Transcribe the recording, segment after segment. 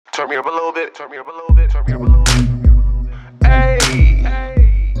turn me up a little bit, turn me up a little bit, turn me up a little bit. Hey,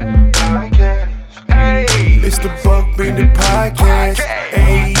 It's the Buck Bandit Podcast.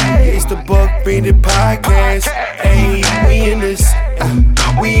 Hey, it's the Buck Bandit Podcast. Hey, we in this.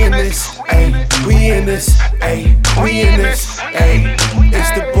 We in this. Hey, we in this. Hey, we in this. Hey,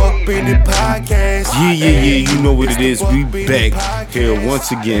 it's the Buck Bandit Podcast. Yeah, you know what it is. We back here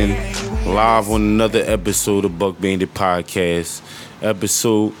once again, live on another episode of Buck Bandit Podcast,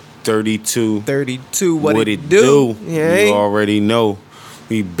 episode 32. 32, what it do? Yeah. You already know.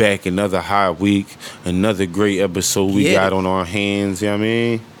 We back another hot week, another great episode we got on our hands, you know what I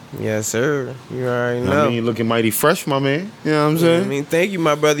mean? Yes, sir. You already know. I mean, you looking mighty fresh, my man. You know what I'm saying? I mean, thank you,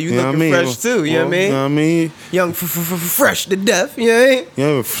 my brother. You looking fresh, too. You know what I mean? You know what I mean? Young, fresh to death, you know what I mean?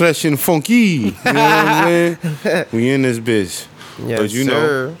 Yeah, fresh and funky. You know what I'm saying? We in this bitch. Yes, but you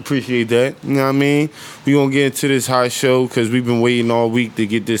sir. know, appreciate that. You know what I mean? We gonna get into this hot show because we've been waiting all week to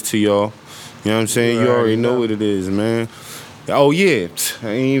get this to y'all. You know what I'm saying? You already know what it is, man. Oh, yeah. I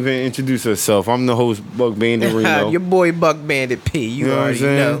ain't even introduced herself. I'm the host, Buck Bandit Reno. Your boy, Buck Bandit P. You already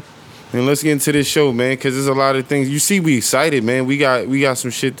know. And let's get into this show, man, because there's a lot of things. You see, we excited, man. We got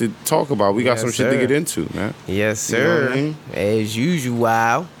some shit to talk about. We got some shit to get into, man. Yes, sir. You know what I mean? As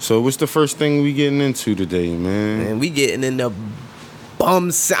usual. So what's the first thing we getting into today, man? And we getting into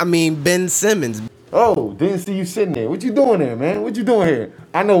Ben Simmons. Oh, didn't see you sitting there. What you doing there, man? What you doing here?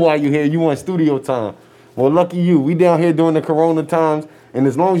 I know why you here. You want studio time. Well, lucky you. We down here during the corona times, and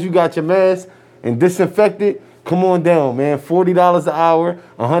as long as you got your mask and disinfected, come on down, man. $40 an hour,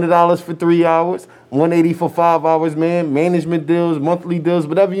 $100 for 3 hours, $180 for 5 hours, man. Management deals, monthly deals,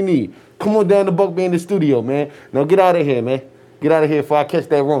 whatever you need. Come on down to Buck Bandit Studio, man. Now get out of here, man. Get out of here before I catch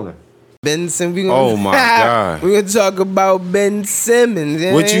that Rona. Ben Simmons. Oh my God. We're gonna talk about Ben Simmons.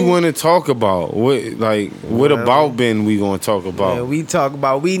 What you want to talk about? What about Ben? We gonna talk about?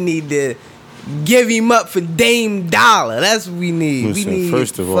 Man, we need to give him up for Dame Dollar. That's what we need. Listen, we need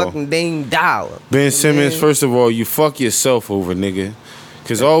first of all, fucking Dame Dollar. Ben Simmons, first of all, you fuck yourself over, nigga.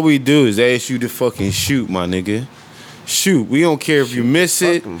 Because all we do is ask you to fucking shoot, my nigga. Shoot. We don't care if you miss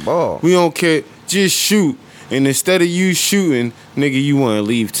it. Ball. We don't care. Just shoot. And instead of you shooting, nigga, you want to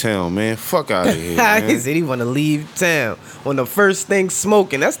leave town, man. Fuck out of here, man. He said he want to leave town. On the first thing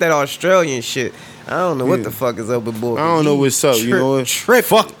smoking. That's that Australian shit. I don't know what the fuck is up with boy. I don't know what's up. You know what?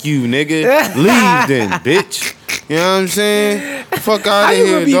 Fuck you, nigga. Leave then, bitch. You know what I'm saying? Fuck out of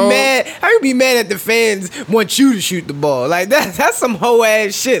here, dog. How you be mad at the fans want you to shoot the ball? Like that's some hoe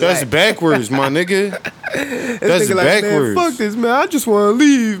ass shit. That's backwards, my nigga. That's nigga backwards. Like, man, fuck this, man. I just want to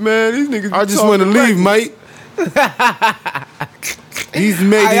leave, man. These niggas. I just want to leave, mate. These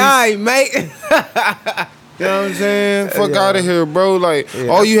niggas. Aye, mate. You know what I'm saying? Fuck out of here, bro. Like,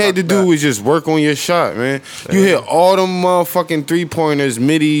 all you had to do was just work on your shot, man. You hit all them motherfucking three-pointers,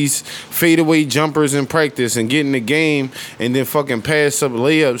 middies, fadeaway jumpers in practice and get in the game and then fucking pass up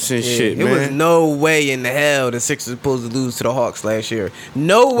layups and shit, man. There was no way in the hell the Sixers supposed to lose to the Hawks last year.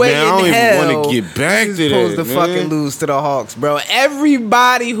 No way in hell. I don't even want to get back to that, supposed to fucking lose to the Hawks, bro.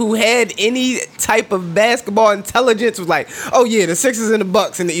 Everybody who had any type of basketball intelligence was like, oh yeah, the Sixers and the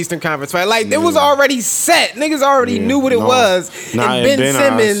Bucks in the Eastern Conference, right? Like, it was already set. Niggas already knew what it was. And Ben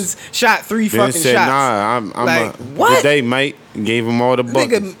Simmons shot 3 fucking said, shots. I'm like, what? Good day, mate. Gave him all the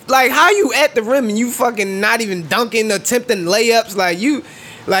buckets. Nigga, like, how you at the rim and you fucking not even dunking, attempting layups? Like, you...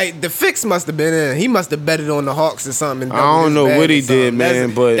 Like, the fix must have been in. He must have betted on the Hawks or something. I don't know what he did,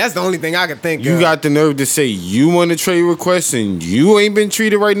 man, but... That's the only thing I can think of. You got the nerve to say you want a trade request and you ain't been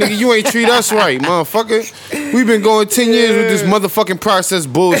treated right, nigga. You ain't treat us right, motherfucker. We've been going 10 years with this motherfucking process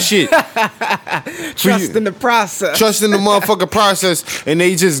bullshit. Trust in the process. Trust in the motherfucking process. And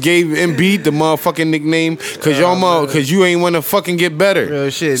they just gave Embiid the motherfucking nickname because you ain't want to fucking get better. Real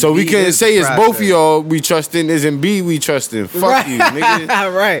shit. So we couldn't say it's both of y'all we trust in. It's Embiid we trust in. Fuck you,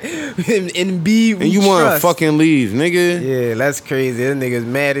 nigga. Right. And B, and you want to fucking leave, nigga. Yeah, that's crazy. That nigga's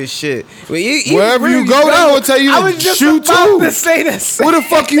mad as shit. Wherever you go, they gonna tell you to shoot too. I was just about to say the same. Where the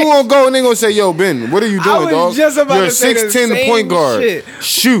fuck you want to go? And they gonna say, yo, Ben, what are you doing, dog? I was just about to say You're a 6'10" the same point guard. Shit.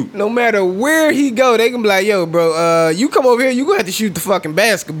 Shoot. No matter where he go, they can be like, yo, bro, you come over here, you gonna have to shoot the fucking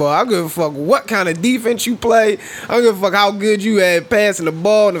basketball. I don't give a fuck what kind of defense you play. I don't give a fuck how good you at passing the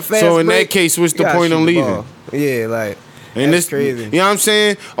ball and the fast So in break. that case, what's the point of leaving? Yeah, like... And that's this crazy. You know what I'm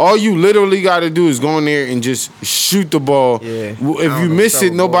saying? All you literally got to do is go in there and just shoot the ball. Yeah. If you miss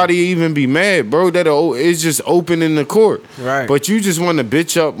it, nobody even be mad, bro. It's just open in the court. Right. But you just want to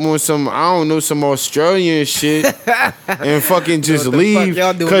bitch up on some, I don't know, some Australian shit and fucking just leave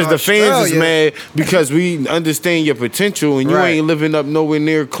because the fans is mad because we understand your potential and you ain't living up nowhere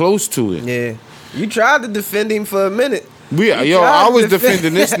near close to it. Yeah. You tried to defend him for a minute. I was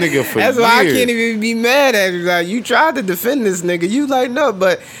defending this nigga for That's years. why I can't even be mad at you. Like, you tried to defend this nigga. You like, no,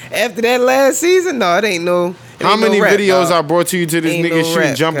 but after that last season, no, it ain't no. How many rap, videos dog. I brought to you to this Ain't nigga no shooting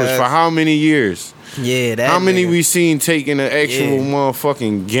rap, jumpers cuz. for how many years? Yeah, that. How many nigga. we seen taking an actual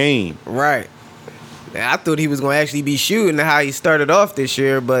motherfucking game? Right. I thought he was gonna actually be shooting how he started off this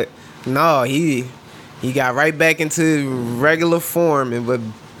year, but no, he got right back into regular form and was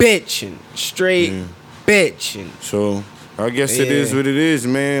bitching, straight bitching. So I guess it is what it is,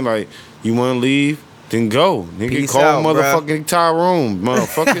 man. Like, you want to leave? Then go. Nigga, Peace call out, motherfucking Tyrone,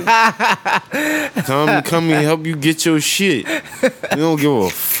 motherfucker. Tell him to come and help you get your shit. You don't give a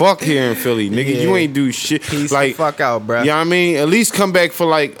fuck here in Philly, nigga. You ain't do shit. Peace like, the fuck out, bro. Yeah, you know what I mean, at least come back for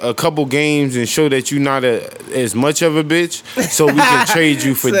like a couple games and show that you not as much of a bitch, so we can trade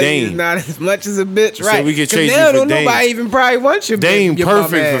you for So Dame. he's not as much as a bitch, So right? we can 'Cause trade you now for don't Dame. nobody even probably wants your Dame your bum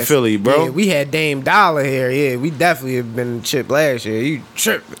perfect for ass. Philly, bro. Yeah, we had Dame Dollar here. Yeah, we definitely have been chipped last year. You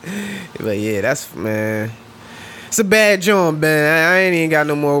tripping. But yeah, that's, man. It's a bad joint, man. I ain't even got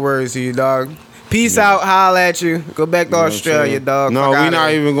no more words to you, dog. Peace out, holla at you. Go back to Australia, dog. No, we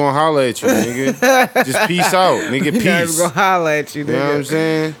not even gonna holler at you, nigga. Just peace out, nigga. We not even Peace. gonna holla at you, nigga. You know what I'm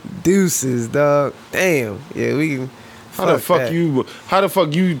saying? Deuces, dog. Damn. Yeah, we can. How the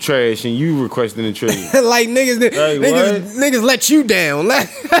fuck you trash and you requesting a trade? Like niggas let you down. Like,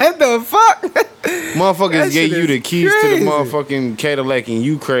 what the fuck? Motherfuckers That gave shit you the is keys to crazy. the motherfucking Cadillac and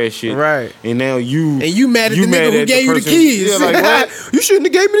you crashed it. Right. And now you mad at the nigga who gave you the person- keys. Yeah, like what? You shouldn't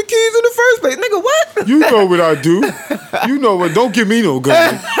have gave me the keys in the first place. Nigga, what? You know what I do. You know what? Don't give me no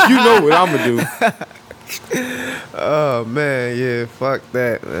gun. You know what I'ma do. Oh man, yeah, fuck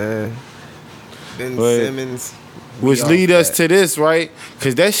that, man. Ben But- Simmons. Which lead us to this, right?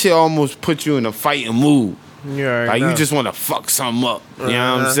 Because that shit almost put you in a fighting mood. Yeah, Like, you just want to fuck something up. You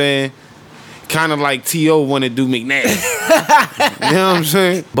know what I'm saying? Kind of like T.O. want to do McNabb. You know what I'm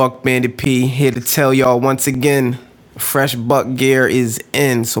saying? Buck Bandit P here to tell y'all once again, fresh Buck gear is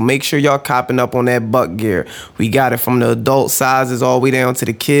in. So make sure y'all copping up on that Buck gear. We got it from the adult sizes all the way down to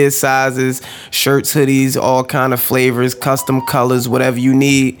the kid sizes. Shirts, hoodies, all kind of flavors, custom colors, whatever you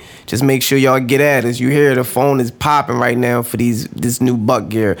need. Just make sure y'all get at us. You hear the phone is popping right now for this new Buck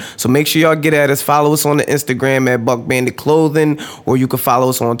gear. So make sure y'all get at us. Follow us on the Instagram at Buck Bandit Clothing, or you can follow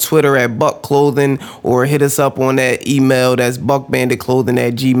us on Twitter at Buck Clothing, or hit us up on that email that's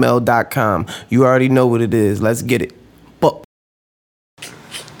buckbanditclothing@gmail.com. You already know what it is. Let's get it. Buck.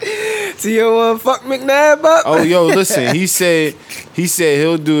 T.O. Fuck McNabb up. Oh, yo, listen. He said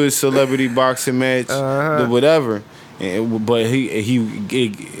he'll do a celebrity boxing match, whatever. But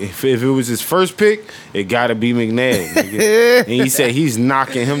if it was his first pick, it gotta be McNabb. Nigga. And he said he's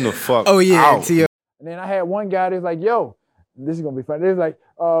knocking him the fuck out. T.O. And then I had one guy that's like, "Yo, this is gonna be fun." They're like,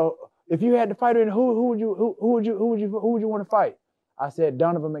 "If you had to fight her, who would you want to fight?" I said,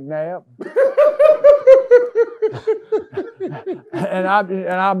 "Donovan McNabb." and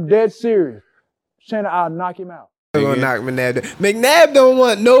I'm dead serious. Saying I'll knock him out. I'm gonna knock McNabb down. McNabb don't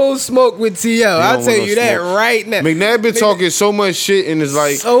want no smoke with T.O. I'll don't tell want you no that smoke. right now. McNabb been talking so much shit, and it's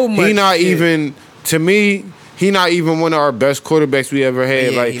like So much he not shit. even, to me, he not even one of our best quarterbacks we ever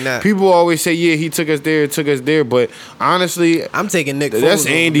had. Yeah, like, he not. people always say, yeah, he took us there, but honestly, I'm taking Nick Foles. that's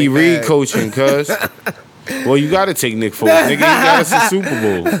over Andy McNabb. Reid coaching, cuz. Well, you gotta take Nick Foles. Nigga, he got us a Super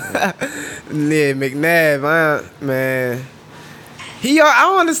Bowl. Yeah, McNabb, man. I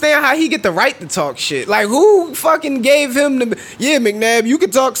don't understand how he get the right to talk shit. Like, who fucking gave him the... Yeah, McNabb, you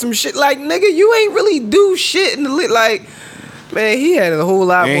can talk some shit. Like, nigga, you ain't really do shit in the... Like, man, he had a whole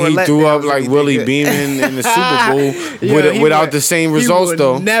lot more... And he threw up letdowns like than Willie did. Beeman in the Super Bowl Yo, without the same results, he would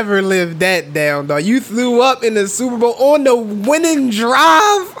though. Never lived that down, dog. You threw up in the Super Bowl on the winning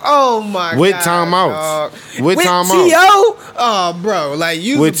drive. Oh my With god, timeouts. dog. With timeouts. T.O. Oh, bro, like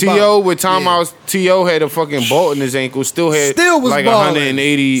you With T.O., with timeouts, T.O. had a fucking bolt in his ankle, still was like balling.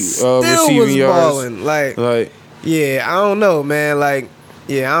 180 Still receiving was yards. balling. Like, yeah, I don't know, man. Like,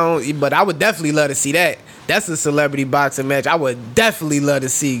 yeah, I don't. But I would definitely love to see that. That's a celebrity boxing match. I would definitely love to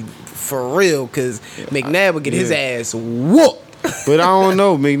see for real, because McNabb would get his ass whooped. But I don't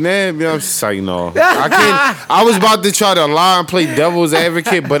know, McNabb. I'm just like, no, I can't. I was about to try to lie and play devil's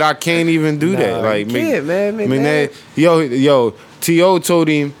advocate, but I can't even do that. Like, McNabb. Yo, T.O. told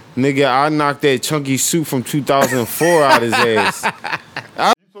him, nigga, I knocked that chunky suit from 2004 out his ass.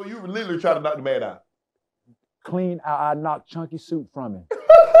 So you literally try to knock the man out? Clean out. I knocked chunky suit from him.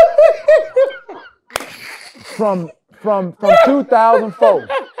 from 2004.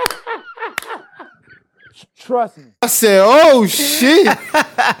 Trust me. I said, oh shit.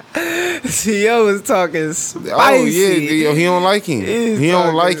 T.O. was talking spicy. Oh yeah, he don't like him. He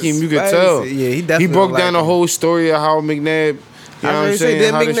don't like him. You could tell. Yeah, he definitely He broke don't down like the whole story of how McNabb. You know what I'm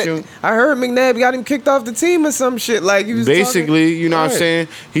saying? How to shoot. I heard McNabb got him kicked off the team or some shit. Like he was basically, talking, you know what I'm saying?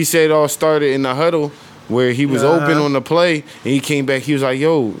 He said it all started in the huddle where he was open on the play, and he came back. He was like,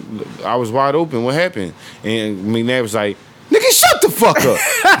 "Yo, I was wide open. What happened?" And McNabb was like, "Nigga, shut the fuck up."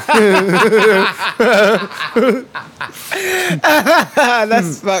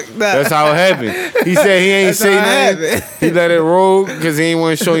 That's fucked up. That's how it happened. He said he ain't say nothing. He let it roll because he ain't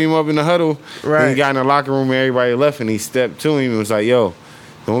want to show him up in the huddle. Right. And he got in the locker room and everybody left, and he stepped to him and was like, "Yo,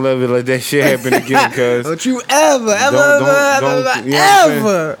 don't ever let that shit happen again, cuz. Don't you ever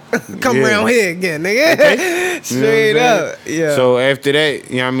come around here again, nigga." Okay. Straight You know what I'm up. Yeah. So after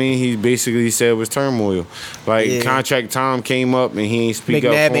that, you know what I mean, he basically said it was turmoil. Like contract time came up and he ain't speak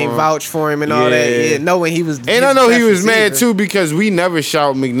up McNabb for ain't him. vouch for him and all that. Yeah, knowing he was. And I know he was mad too because we never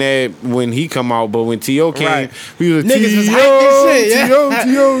shout McNabb when he come out, but when T.O. came, we was like, niggas was T.O., hyping shit, yeah.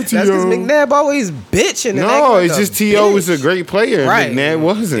 T.O. That's because McNabb always bitching. No, it's just T.O. was a great player. Right. McNabb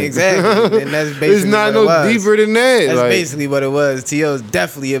wasn't. Exactly. And that's basically it's not what no it was. deeper than that. That's like, basically what it was. T.O.'s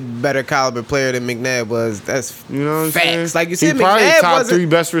definitely a better caliber player than McNabb was. That's you know what I'm facts. saying? Like you said, he probably McNabb top wasn't 3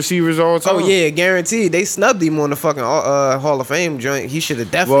 best receivers all time. Oh yeah, guaranteed. They snubbed him on the fucking Hall of Fame joint. He should have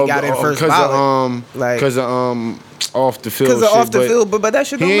definitely got in first ballot. Because of off the field. Because of off the field, but that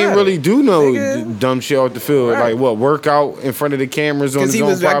shit don't he ain't matter. really do no Nigga. dumb shit off the field. Right. Like what, work out in front of the cameras on his he own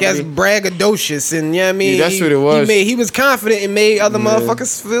was, property. I guess, braggadocious, and you know what I mean. Yeah, that's what it was. He was confident and made other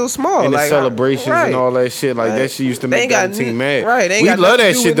motherfuckers feel small. And like, the celebrations and all that shit. Like that shit used to make the team mad. Right, we love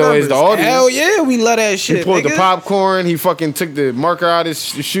that shit though as the audience. Hell yeah, we love that shit. He pulled nigga. the popcorn. He fucking took the marker out his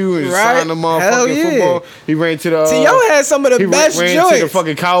shoe and signed the Hell motherfucking yeah. football. He ran to the. T.O. had some of the best ran joints. to the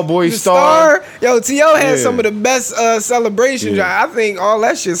fucking Cowboy The star. Yo, T.O. had some of the best celebrations. Yeah. I think all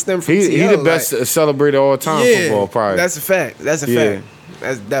that shit stemmed from T.O. He the best celebrator of all time football, probably. That's a fact. That's a fact.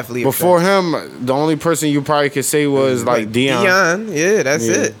 That's definitely a Before fact. him, the only person you probably could say was like Deion. Yeah, that's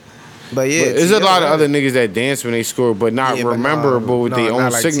it. But yeah, There's a lot of other niggas that dance when they score, but not rememberable with their own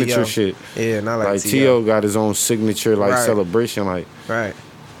like signature T.O. shit. Yeah, not like T.O. got his own signature celebration, like right.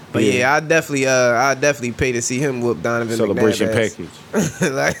 But yeah, I definitely pay to see him whoop Donovan celebration McNabb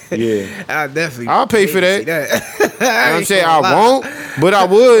package. like, yeah, I'll pay for that. You know what I'm saying? I won't, but I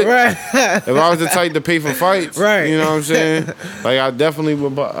would. Right. If I was the type to pay for fights, right? You know what I'm saying? Like I definitely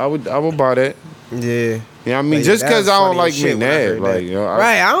would. I would buy that. Yeah. You know what I mean? Just because I don't like McNabb. Like, you know,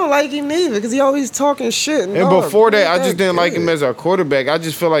 I don't like him neither because he always talking shit. And before that, I just didn't like him as a quarterback. I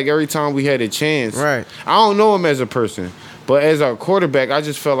just feel like every time we had a chance, I don't know him as a person, but as a quarterback, I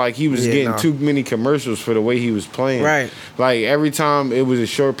just felt like he was getting too many commercials for the way he was playing. Right. Like every time it was a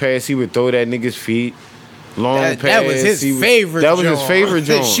short pass, he would throw that nigga's feet. Long pass. That was his favorite. That was his favorite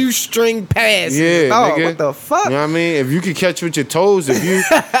joint. Shoestring pass. Yeah, nigga. What the fuck? You know what I mean? If you could catch with your toes, if you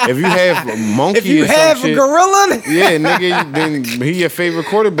have a monkey, if you or some have shit, a gorilla, yeah, nigga, then he your favorite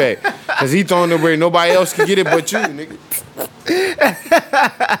quarterback because he throwing it where nobody else can get it but you, nigga.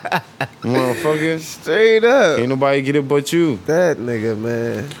 Motherfucker, straight up, ain't nobody get it but you. That nigga,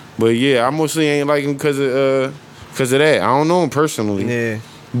 man. But yeah, I mostly ain't like him because of that. I don't know him personally. Yeah.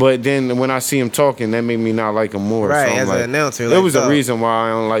 But then when I see him talking, that made me not like him more. Right, so as like, an announcer. There was a reason why I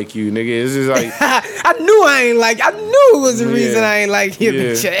don't like you, nigga. It's just like I knew it was a reason I ain't like him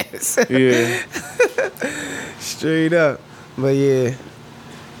in chess. Yeah. Straight up. But yeah.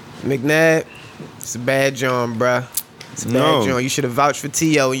 McNabb, it's a bad joint, bruh. It's a bad joint. You should have vouched for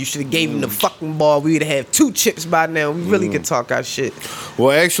T.O. and you should have gave him the fucking ball. We would have had 2 chips by now. We really could talk our shit.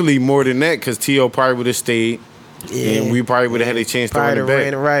 Well, actually, more than that, because T.O. probably would have stayed. Yeah. And we probably would have had a chance to run it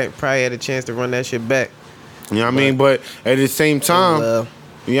back. Probably had a chance to run that shit back. You know what I mean? But at the same time,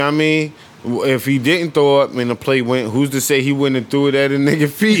 you know what I mean? If he didn't throw up and the play went, who's to say he wouldn't have threw it at a nigga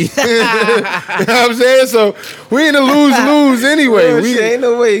feet? You know what I'm saying? So we in a lose-lose anyway. Ain't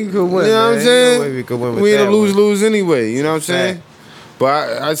no way you could win. You know what I'm saying? No way we could win with we in a that lose-lose anyway. You know what I'm saying?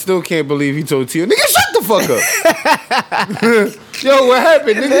 But I still can't believe he told T.O. Nigga, shut the fuck up. Yo, what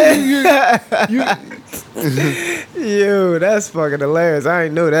happened, nigga? Yo, that's fucking hilarious. I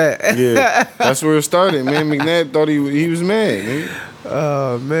ain't know that. Yeah, that's where it started, man. McNabb thought he was mad, nigga.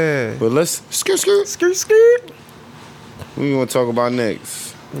 Oh, man. But let's skirt. What you want to talk about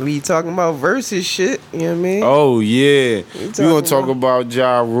next? We talking about versus shit, you know what I mean? Oh, yeah. We want to talk about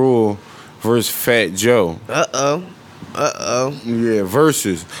Ja Rule versus Fat Joe. Uh-oh. Yeah,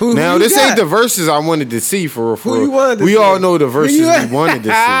 verses. Who Now you this got? ain't the verses I wanted to see for real. Who you wanted to we see? all know the verses we wanted to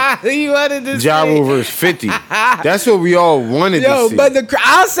see. Who you wanted to Ja see? Rule verse 50. That's what we all wanted Yo, to see. but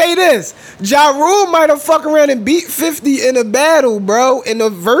I'll say this: Ja Rule might have fuck around and beat 50 in a battle, bro, in a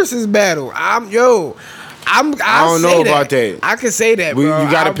versus battle. I don't know about that. I can say that, bro.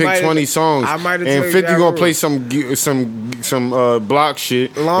 You gotta pick 20 songs. I might have and told 50 Ja gonna Rule. play some block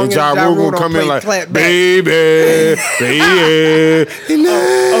shit. Long and as Ja Ja Rule Rule gonna come don't in play like, clap back. baby, baby.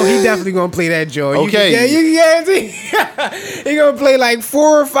 Oh, he definitely gonna play that joint. Okay. You can guarantee. He gonna play like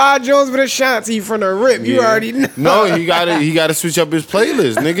 4 or 5 joints with Ashanti from the rip. You Yeah. already know. No, he gotta switch up his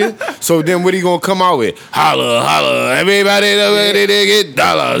playlist, nigga. So then what he gonna come out with? Holla, holla, everybody get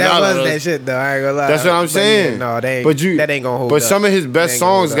dollar, That dollar. was that shit though. I ain't gonna lie. That's what I'm But saying. yeah, no, that ain't gonna hold But up. some of his That best ain't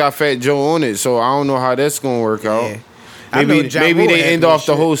gonna hold songs up. got Fat Joe on it, so I don't know how that's gonna work out. Yeah. I know Maybe Ja maybe Rule they happy end with off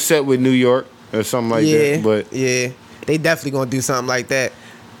the shit. whole set with New York or something like that. But yeah, they definitely gonna do something like that.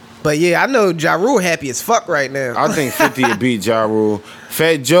 But yeah, I know Ja Rule happy as fuck right now. I think 50 would beat Ja Rule.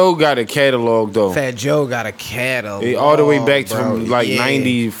 Fat Joe got a catalog though. Fat Joe got a catalog, All the way back to bro. from like Yeah.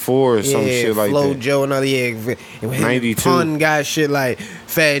 94 or some shit like Flo that. Joe and other 92. Pun got shit like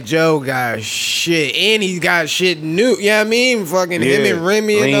Fat Joe got shit, and he's got shit new. You know what I mean? Fucking him Yeah. and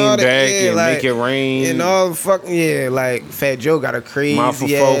Remy Lean and all that. back Yeah, and like, Make It Rain. and all fucking like Fat Joe got a crazy My ass.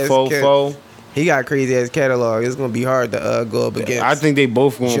 fo. He got a crazy ass catalog. It's gonna be hard to go up against. I think they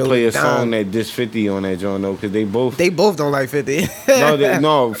both gonna Joe play a Don. song that diss 50 on that joint though, because they both. they both don't like 50.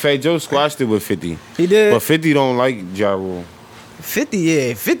 no, Fat Joe squashed it with 50. He did. But 50 don't like Ja Rule.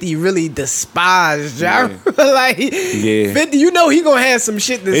 50 really despised Ja Rule. Like, Yeah. 50, you know he gonna have some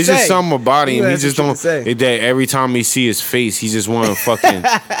shit to It's say. just something about He him. gonna He have just some don't. shit to say. That every time he see his face, he just want to fucking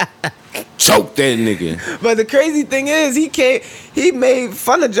choke that nigga. But the crazy thing is, he made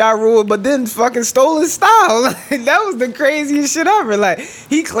fun of Ja Rule, but then fucking stole his style. Like, that was the craziest shit ever. Like,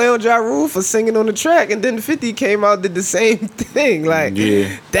 he clowned Ja Rule for singing on the track, and then 50 came out did the same thing. Like, Yeah.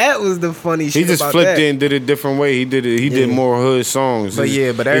 that was the funny shit. He just about flipped that. it and did it a different way. He did it. He did Yeah. more hood songs. But It's-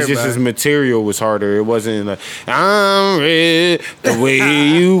 yeah, but it's just everybody- his material was harder. It wasn't like I'm red the way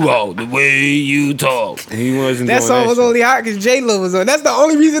you walk, the way you talk. He wasn't. That doing song that was shit. only hot because J Lo was on. That's the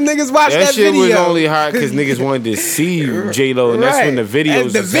only reason niggas watched that, That shit video. was only hot because niggas wanted to see J Lo, and that's when the videos.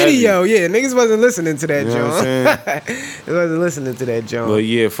 And the was heavy. video, yeah, niggas wasn't listening to that You know what I'm joint. They wasn't listening to that joint. But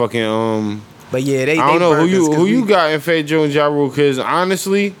yeah, fucking But yeah, they. I don't know burned us 'cause who you we- got in Fat Joe and Ja Rule, because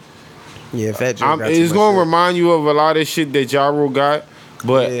honestly, Yeah, Fat Joe. got too it's much gonna shit. remind you of a lot of shit that Ja Rule got.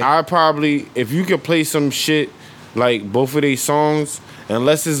 But Yeah. I probably, if you could play some shit like both of these songs,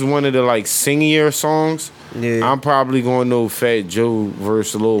 unless it's one of the like singier songs, Yeah. I'm probably gonna know Fat Joe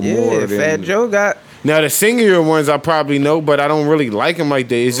verse a little more. Yeah, Than, Fat Joe got. Now the singier ones I probably know, but I don't really like them like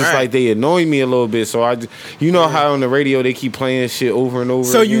that. It's just Right. like they annoy me a little bit. So you know how on the radio they keep playing shit over and over.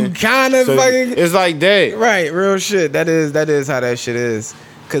 So again? you kind of So fucking it's like that. right, real shit. That is how that shit is.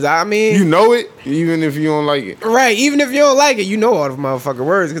 Cause I mean, You know it, even if you don't like it. right? Even if you don't like it, you know all the motherfucking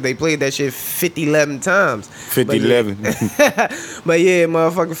words because they played that shit 11 times. 50-11. But yeah,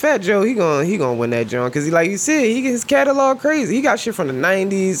 motherfucking Fat Joe, he gonna win that joint because he, like you said, his catalog crazy. He got shit from the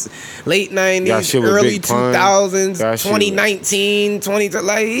 90s, late Got 90s, shit with early Big Pun. 2000s, Got shit with- 2019, 20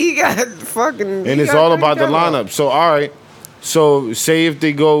 like he got fucking. And it's all about the lineup. So all right. So say if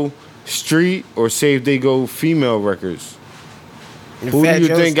they go street or say if they go female records. Who do you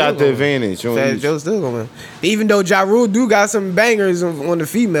think got the advantage? on Fat each? Joe still gonna win. Even though Ja Rule do got some bangers on the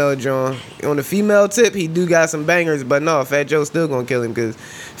female joint. On the female tip, he do got some bangers, but no, Fat Joe still gonna kill him because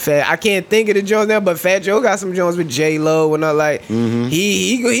I can't think of the joints now, but Fat Joe got some joints with J Lo and all like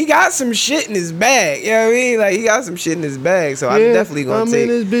he got some shit in his bag. You know what I mean? Like he got some shit in his bag. So I'm definitely gonna I'm take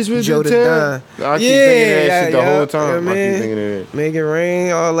in this bitch with Joe the the terror. Don. I keep thinking of that shit the yeah, whole time. you know what I I keep mean? thinking of that. Make it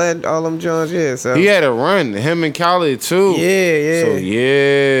rain, all them joints, yeah. So He had a run, him and Khaled too. yeah. So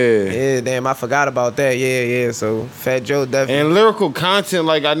yeah. Yeah, damn, I forgot about that. Yeah. So Fat Joe definitely. And lyrical content,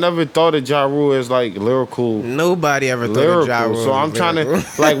 like I never thought of Ja Rule as like lyrical. Nobody ever thought Lyrical. of Ja Rule. So I'm trying to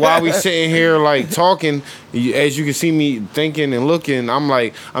lyrical. like while we sitting here like talking, as you can see me thinking and looking,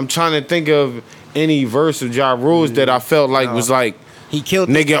 I'm trying to think of any verse of Ja Rule's that I felt like was like He killed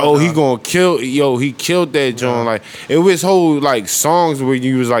this nigga, joint, he dog. gonna kill he killed that joint. Like it was whole like songs where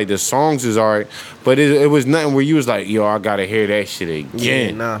you was like the songs is alright, but it was nothing where you was like, yo, I gotta hear that shit again.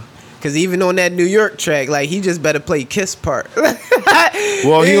 Yeah, nah. Cause even on that New York track, like he just better play Kiss part.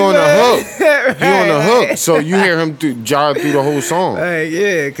 Well, he on the hook. He on the Right. hook. So you hear him jog through the whole song. Like,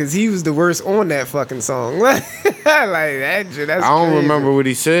 yeah, cause he was the worst on that fucking song. Like that shit. That's I don't crazy. remember what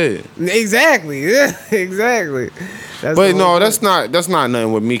he said. Exactly. Yeah, exactly. But no, that's not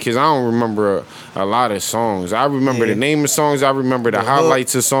nothing with me because I don't remember a lot of songs. I remember the name of songs. I remember the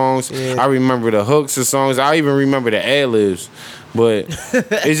highlights of songs. Yeah. I remember the hooks of songs. I even remember the ad-libs. But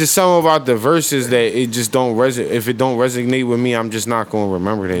it's just something about the verses that it just don't resonate. If it don't resonate with me, I'm just not gonna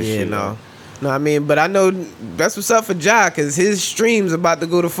remember that shit. No. No, I mean, but I know that's what's up for Ja, because his stream's about to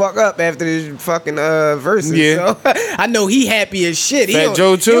go the fuck up after this fucking verses. Yeah. So I know he happy as shit. Fat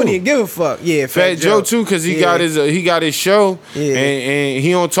Joe too. He don't even give a fuck. Yeah, Fat Joe too, because he got his show, and he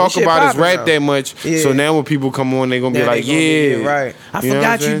don't talk about his rap that much. Yeah. So now when people come on, they gonna be like, right. I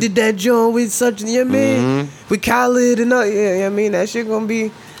forgot you did that joint with such, you know what I mean? With Khaled and I mean, that shit gonna be.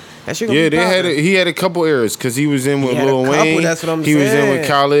 He had a couple eras because he was in with Lil Wayne. That's what I'm saying. He was in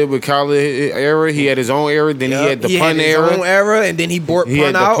with Khaled era. He had his own era. Then he had the pun era. His own era, and then he brought pun out. He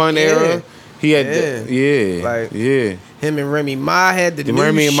had the pun era. He had him and Remy Ma had the new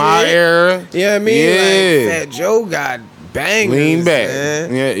Remy shit. Ma era. You know what I mean? Yeah. Like, Fat Joe got bangers. Lean back.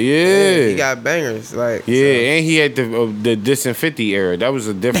 Man. Yeah. He got bangers. Like and he had the Diss and 50 era. That was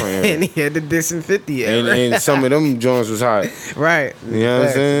a different era. And he had the Diss and 50 era. And some of them joints was hot. Right. You know what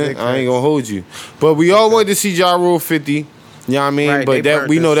I'm saying? I ain't gonna hold you. But we all wanted to see Ja Rule 50. You know what I mean? Right, but that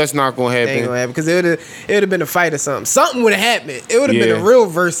we know that's not gonna happen. Ain't gonna happen because it would have been a fight or something. Something would have happened. It would have been a real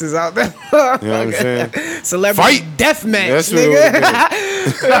versus out there. You know what I'm saying? Celebrity death match. That's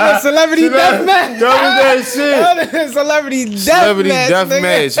nigga. Celebrity death match. That was that shit. Celebrity death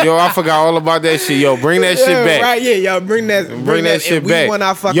match. Yo, I forgot all about that shit. Yo, bring that shit back. Right? Yeah, yo, bring that shit back. We won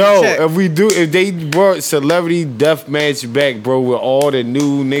our fucking check. If they brought Celebrity Death Match back, bro, with all the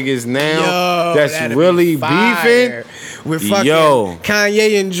new niggas now, that's really beefing. With fucking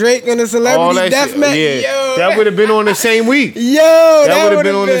Kanye and Drake on the Celebrity Death Match. Yeah. That would have been on the same week. That would have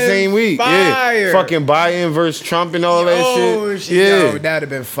been on the same week. Fire. Yeah. Fucking Biden versus Trump and all that shit. Yo, that would have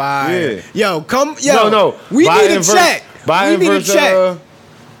been fire. Yeah. No. We need a check. Biden versus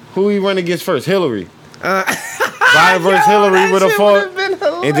who he run against first? Hillary. Biden versus Hillary would have fought.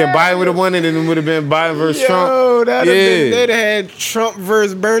 And then Biden would have won, and then it would have been Biden versus Trump. They'd have had Trump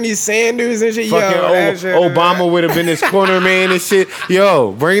versus Bernie Sanders and shit. Obama would have been his corner man and shit.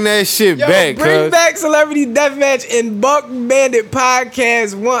 Yo, bring that shit back. Bring back Celebrity Deathmatch and Buck Bandit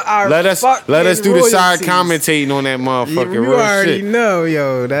Podcast. Want our let us do the side commentating on that motherfucker. You already know,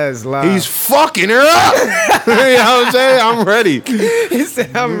 yo, that's live. He's fucking her up. You know what I'm saying? I'm ready. He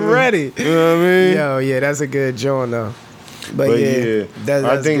said, I'm ready. You know what I mean? Yo, yeah, that's a good joint though. But yeah, that's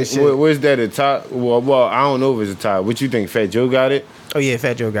I think good shit. Where's that a top? Well, I don't know if it's a top. What you think? Fat Joe got it? Oh yeah,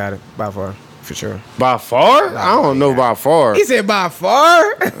 Fat Joe got it by far, for sure. By far? I don't know by far. He said by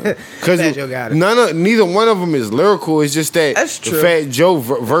far. Because Fat Joe got it. Neither one of them is lyrical. It's just that that's true. The Fat Joe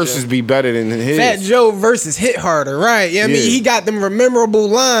verses be better than his. Fat Joe verses hit harder, right? Yeah, I mean he got them memorable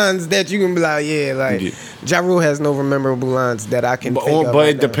lines that you can be like, Ja Rule has no memorable lines that I can. Think of but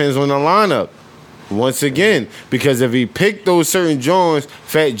it depends on the lineup. Once again, because if he picked those certain joints,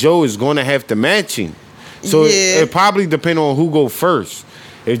 Fat Joe is going to have to match him. So it probably depends on who go first.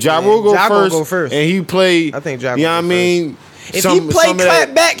 If Ja Rule go first and he play, I think Ja Rule you know what I mean? If he play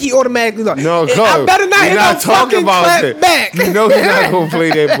clap back, he automatically go. No, I better not hear no fucking clap back. You know he's not going to play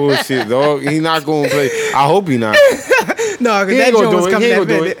that bullshit, dog. He's not going to play. I hope he not. No, because that joint was coming that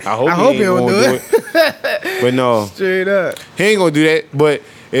bit. I hope he don't do it. But no. Straight up. He ain't going to do that. But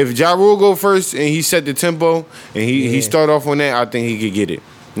if Ja Rule go first and he set the tempo and he start off on that, I think he could get it.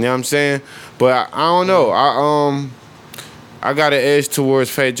 You know what I'm saying? But I don't know. I got an edge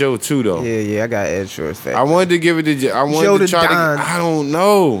towards Fat Joe too, though. Yeah, I got an edge towards Fat Joe. I wanted to give it to. I wanted to try to. I don't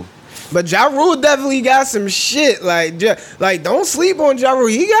know. But Ja Rule definitely got some shit. Like don't sleep on Ja Rule.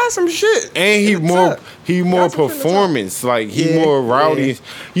 He got some shit. And he more performance. Like he more rowdy. Yeah.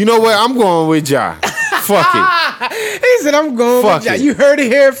 You know what? I'm going with Ja. Fuck it. He said I'm going with Ja. You heard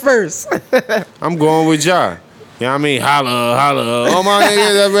it here first. I'm going with Ja. You know what I mean? Holla. Oh my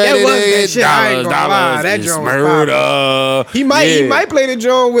nigga, that was that shit. I ain't gonna lie. That joint was fire. He might play the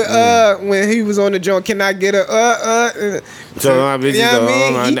joint with when he was on the joint. Can I get a So my bitches, you know what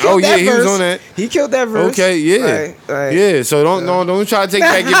I mean? He was on that. He killed that verse. Okay, yeah. Right. Yeah, so don't try to take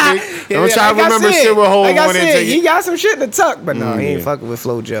back your pick. Don't try to remember shit with Hov on it. He got some shit in the tuck, but no, he ain't fucking with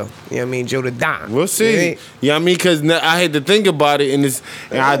Flo Joe. You know what I mean? Joe the Don. We'll see. You know what I mean? Because I had to think about it, and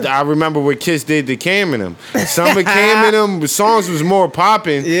I remember what Kiss did to Cam and them. Some of Cam and them songs was more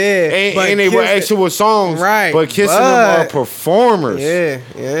popping. Yeah. And they were actual songs. Right. But Kiss and them are performers.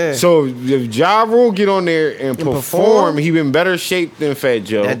 Yeah. So if Ja Rule get on there and perform, he in better shape than Fat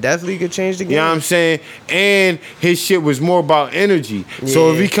Joe. That definitely could change the game. You know what I'm saying? And his shit was more about energy. Yeah.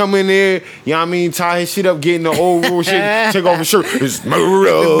 So if he come in there there, you know what I mean, tie his shit up, getting the old rule shit, take off his shirt, it's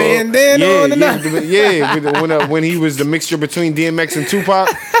murder. The bandana on and when he was the mixture between DMX and Tupac.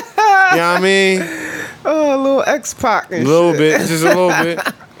 You know what I mean? Oh, a little X-Pac and A little shit. bit, just a little bit.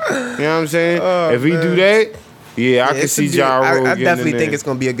 You know what I'm saying? If we do that, I can see Ja Rule I getting definitely in think there. it's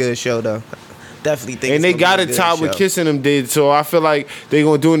gonna be a good show though. Definitely think. And it's they gonna got be a a good top with show. Kissing Them did, so I feel like they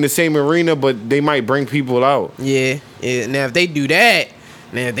gonna do it in the same arena, but they might bring people out. Yeah. Now if they do that,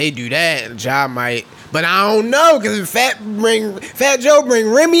 Ja might. But I don't know, cause if Fat Joe bring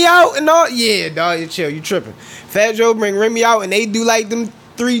Remy out and all, yeah, dog, you chill, you tripping. Fat Joe bring Remy out and they do like them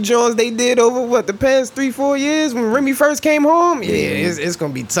 3 joints they did over the past 3-4 years when Remy first came home. Yeah, it's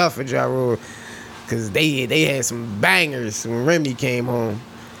gonna be tough for Ja Rule, cause they had some bangers when Remy came home.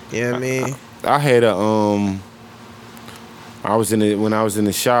 You know what I mean? I had a when I was in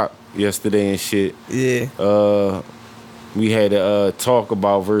the shop yesterday and shit. Yeah. We had to talk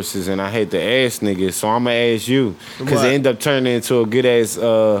about verses, and I had to ask niggas, so I'm gonna ask you, cause What? it ended up turning into a good ass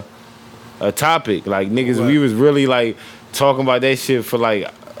a topic. Like niggas, What? we was really like talking about that shit for like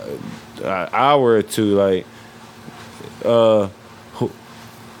an hour or two. Like,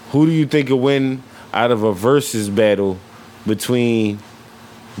 who do you think will win out of a versus battle between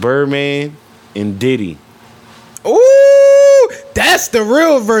Birdman and Diddy? Ooh, that's the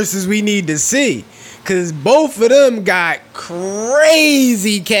real verses we need to see. Cause both of them got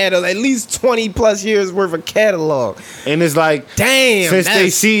crazy catalog, at least 20 plus years worth of catalog. And it's like, Damn, since they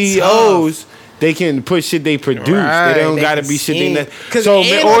that's CEOs, they can put shit they produce. Right, they don't they gotta can be shit sing. they Cause so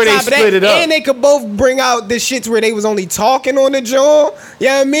and or on they top of that, split it up. and they could both bring out the shits where they was only talking on the joint. You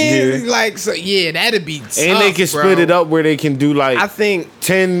know what I mean? Yeah. Like, so yeah, that'd be tough, And they can split it up where they can do like I think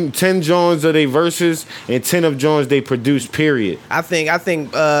 10 Jones of they verses and 10 of Jones they produce, period. I think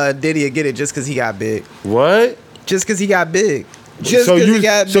Diddy will get it just cause he got big. What? Just cause he got big. Just so cause you he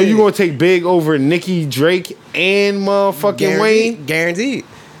got big. so you gonna take Big over Nicki, Drake, and motherfucking Wayne?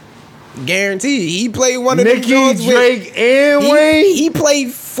 Guaranteed. He played one of them Nicki, joints Drake, and Wayne? He played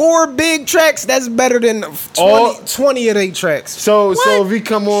 4 big tracks. That's better than 20 of they tracks. So if he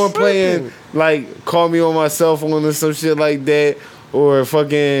come on Tripping. playing like Call Me on My Cell Phone or some shit like that, or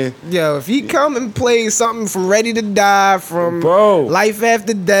fucking Yo, if he come and play something from Ready to Die, from Bro. Life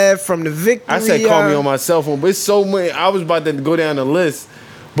After Death, from The Victory, I said call me on my cell phone, but it's so many. I was about to go down the list,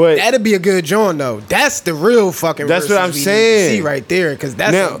 but that'd be a good joint though. That's the real fucking. That's what verses I'm we need to saying. See right there, because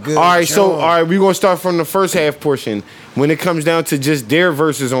that's now, a good. all right. So joint. all right, we gonna start from the first half portion. When it comes down to just their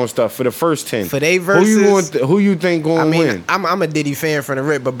verses on stuff for the first 10, For they verses, who you think I gonna mean, win? I'm a Diddy fan from the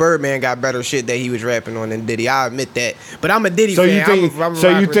rip, but Birdman got better shit that he was rapping on than Diddy. I admit that, but I'm a Diddy So fan. you think? I'm So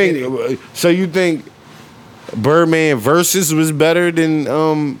you rock with Diddy. think? So you think? Birdman versus was better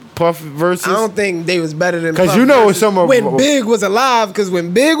than Puff versus? I don't think they was better than 'Cause Puff you know versus some of- when Big was alive. Because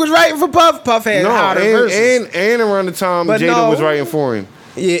when Big was writing for Puff, Puff had hotter verses. and around the time But Jada no. was writing for him,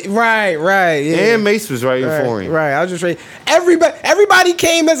 Yeah, right, yeah. and Mace was writing for him. Right, I was just ready. Everybody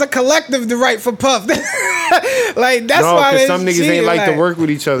came as a collective to write for Puff. Like that's No, why because they some niggas cheated, ain't like to work with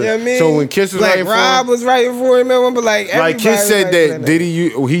each other. You know what I mean? So when Kiss was like writing for Rob him, was writing for him, but like like everybody Kiss was said writing for that Diddy,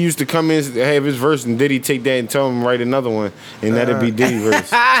 he used to come in have his verse, and Diddy take that and tell him write another one, and that'd be Diddy verse.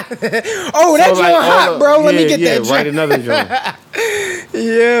 Oh, that So, joint like, all hot, the- bro. Let me yeah, get yeah, that write joint. another joint.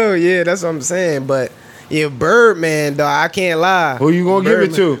 Yeah, that's what I'm saying. But yeah, Birdman, dog, I can't lie. Who you gonna give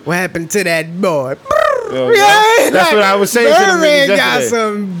it to? What happened to that boy? Yo, Yeah, that's what I was saying to them Birdman niggas got yesterday.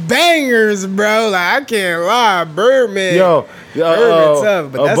 some bangers, bro. Like I can't lie, Birdman. Yo, Birdman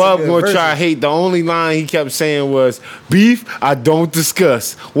tough, but that's a Above good gonna versus. try to hate. The only line he kept saying was, "Beef, I don't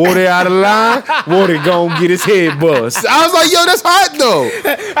discuss. Water out of line, Water gon' get his head bust." I was like, "Yo, that's hot though."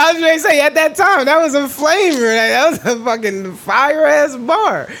 I was gonna say at that time that was a flamer. Like, that was a fucking fire ass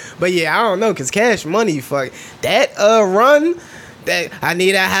bar. But yeah, I don't know, cause Cash Money, fuck that run. That I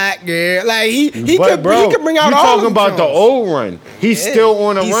need a hot girl. Like he could bring out you all talking them about the joints. old run? He's Yeah. still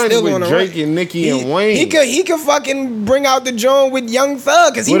on a He's run still with on a Drake run. and Nicki and Wayne. He could fucking bring out the joint with Young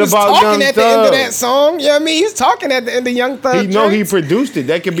Thug, because he What was about talking Young at the end of Thug? that song. You know what I mean? He's talking at the end of Young Thug. He know he joints. produced it.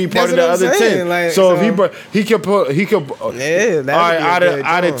 That could be part of That's the what other I'm saying, 10. like, so if so- he could put Yeah, that'd all right, be a good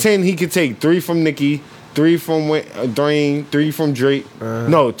out of joint. 10 he could take 3 from Nicki, 3 from Dwayne, 3 from Drake. Uh-huh.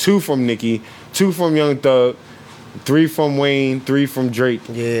 No, 2 from Nicki, 2 from Young Thug, 3 from Wayne, 3 from Drake.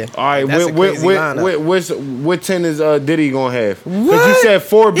 Yeah. All right, That's a crazy lineup. what 10 is Diddy gonna have? Because What? you said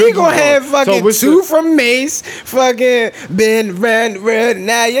 4 big. He gonna have fucking what's 2 from Mace, fucking Ben Red.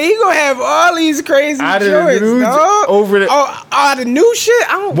 Now, yeah, he gonna have all these crazy Out of the joints, new- dog. over the- all the new shit.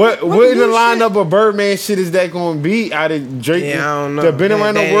 I don't. What in the new lineup of Birdman shit is that gonna be out of Drake? Shit? Yeah, I don't know. The been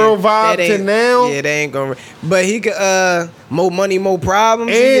around the world vibe to now. Yeah, they ain't gonna. But he could. More money, more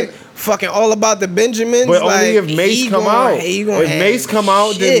problems. And fucking all about the Benjamins. But like, only if Mace come out. If Mace come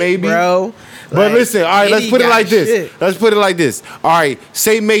out, then maybe. Bro. But Like, listen, all right, let's Diddy put it got like this. shit. Let's put it like this. All right,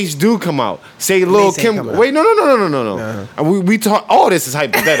 say Mace do come out. Say Lil Mace ain't Kim. coming out. Wait, no. We talk. All this is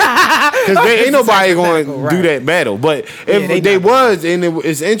hypothetical because there ain't nobody going to do that battle. But if they was, and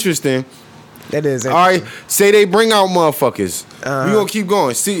it's interesting. That is interesting. All right, say they bring out motherfuckers. We gonna keep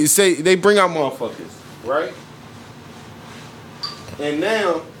going. See, say they bring out motherfuckers, right? And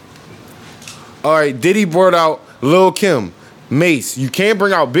now, all right, Diddy brought out Lil Kim, Mace. You can't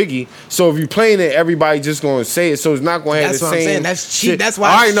bring out Biggie. So if you playing it, everybody just gonna say it. So it's not gonna have That's the what same. I'm saying. That's cheat. shit. That's why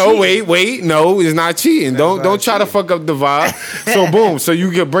All right, it's no, cheating. wait, no, it's not cheating. Don't try to fuck up the vibe. So boom. So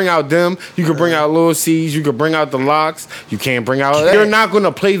you could bring out them. You could bring out Lil C's. You could bring out the Locks. You can't bring out. You're not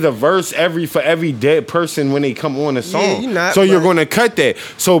gonna play the verse for every dead person when they come on the song. Yeah, you're not, so you're but- gonna cut that.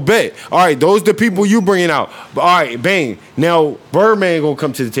 So bet. All right, those the people you bringing out. But all right, bang. Now Birdman gonna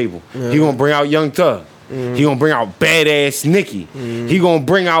come to the table. He gonna bring out Young Thug. He gonna bring out badass Nicki. He gonna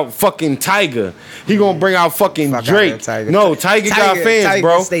bring out fucking Tiger. He gonna bring out fucking Fuck Drake. outta Tiger. No, Tiger got fans, Tiger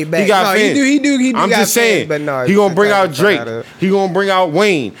bro. stay back. He got No, he fans. do I'm got just saying. fans, but no, he gonna bring Tiger out fuck Drake. outta- He gonna bring out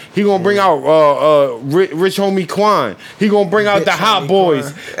Wayne. He gonna bring out Rich Homie Quan. He gonna bring out the Hot Homie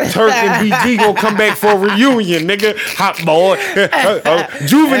Boys. Turk and BG gonna come back for a reunion, nigga. Hot boy.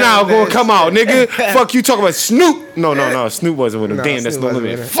 Juvenile gonna come out, nigga. Fuck you talking about Snoop? No. Snoop wasn't with him. No, Damn, that's Snoop no wasn't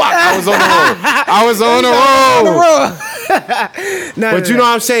limit. with him. Fuck, I was on the road. I was on the road. But you know what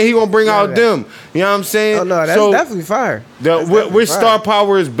I'm saying? He gonna bring out them. You know what I'm saying? Oh no, that's So, definitely fire. which star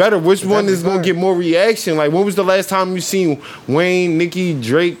power is better? Which one is definitely gonna get more reaction? Like, when was the last time you seen Wayne, Nicki,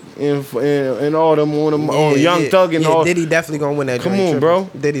 Drake, and all them on Young Thug and all? Diddy definitely gonna win that Come joint. on, bro.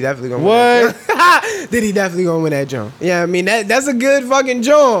 Diddy definitely gonna What? win that joint. Diddy definitely gonna win that joint. Yeah, I mean that's a good fucking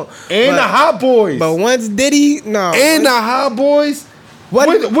joint. And the Hot Boys. But once Diddy, no. And the Hot Boys. What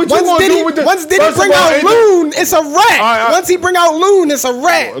you once gonna Diddy, do with the? Once Diddy First of bring all, out ain't the- Loon, it's a wrap. right. Once he bring out Loon, it's a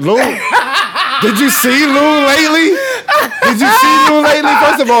wrap. Loon. Did you see Loon lately? Did you see Loon lately?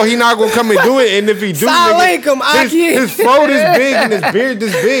 First of all, he not gonna come and do it. And if he do, Salaam, Aki. his throat is big and his beard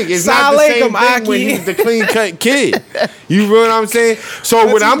is big. It's not the same Salaam, thing when Aki. he's the clean cut kid. You know what I'm saying? So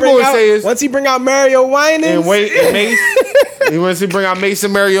Once what he I'm bring gonna out- say is, once he bring out Mario Winans, and wait, and Mace. He wants to bring out Mace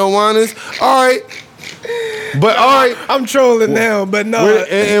and Mario Winans. All right. But all right. I'm trolling now, but no.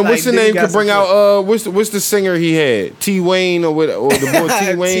 And what's the Diddy name? got Could bring some out what's the singer he had? T Wayne or the boy T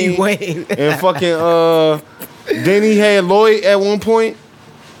shit. Wayne. T-Wayne. And fucking then he had Lloyd at one point.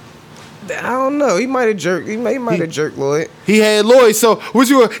 I don't know. He might have jerked. He might have jerked Lloyd. He had Lloyd. So what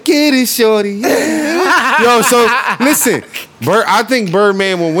you want? Get it, shorty. Yeah. Yo, so listen, I think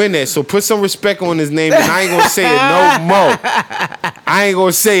Birdman will win that. So put some respect on his name, and I ain't gonna say it no more. I ain't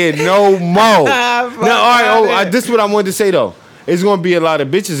gonna say it no more. Now, all right. This is what I wanted to say though. It's gonna be a lot of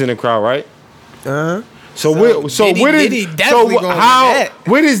bitches in the crowd, right? So Diddy definitely gonna win that.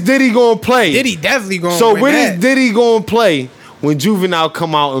 When is Diddy gonna play? Diddy definitely gonna So win when that. is Diddy gonna play? When Juvenile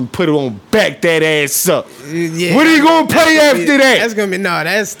come out and put it on, back that ass up. Yeah. What are you gonna play after that? That's gonna be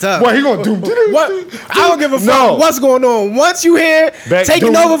that's tough. What he gonna do? What? I don't give a fuck No. what's going on. Once you hear Back-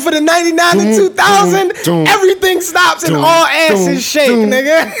 taking doom, over for the 99 and doom, 2000, doom, everything stops and doom, all asses doom, shake, doom,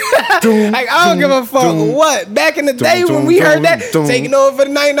 nigga. doom, Like, I don't give a fuck doom, what. Back in the day when doom, we heard doom, that, doom, taking over for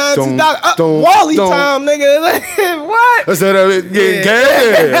the 99 doom, 2000, doom, Wally doom. time, nigga. Like, what? I said,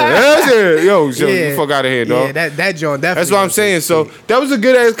 that's it. Yo, the fuck out of here, dog. Yeah, that joint definitely. That's what I'm saying. So that was a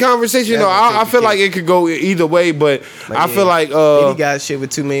good ass conversation. Though I feel like it could go either way, but I feel like Diddy got shit with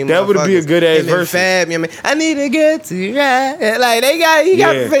too many. that would be a good ass Him and verse. Fab, you know what I mean? I need to get to right. Like he got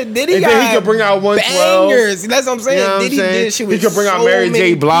Diddy And got then he could bring out 112. bangers. That's what I'm saying. You know what I'm Diddy saying? did shit with He could bring out so Mary J.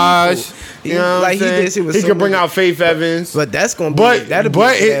 many Blige. people. You know what I'm Like, he saying? did shit with He so could bring many- out Faith Evans. But that's gonna be But that'll be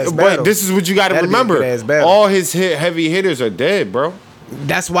a good-ass battle. this is what you got to That'll be a remember. good-ass battle. All his heavy hitters are dead, bro.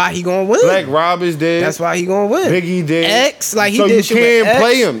 That's why he gonna win. Black Rob is dead. That's why he gonna win. Biggie dead. X, like he so did you shit with can't X.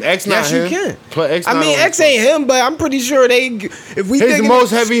 play him. X not Yes, him. you can. X I not mean, on X him. ain't him, but I'm pretty sure if we His thinking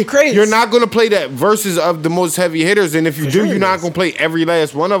most it's heavy. crazy. You're not gonna play that versus of the most heavy hitters, and if you For do, sure you're it not is. gonna play every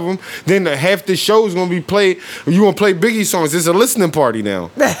last one of them. Then half the show is gonna be played. You gonna play Biggie songs. It's a listening party now.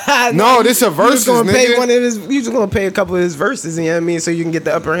 No, this a versus, You just gonna pay nigga. one of his. You just gonna pay a couple of his verses. You know what I mean? So you can get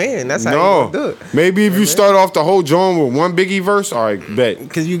the upper hand. That's how you No, gonna do it. maybe if you start off the whole joint with one Biggie verse, all right, bet.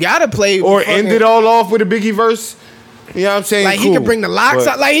 Because you gotta play Or fucking- end it all off with a Biggie verse. You know what I'm saying? Like, cool. he could bring the locks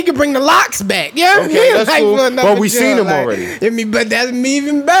out. Like, he could bring the locks back. You know what I Okay, mean? that's like, cool. for another But we seen joint, him already. I mean, but that's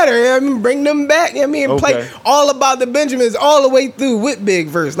even better. You know what I mean? Bring them back. You know what I mean? Okay. Play all about the Benjamins all the way through with Big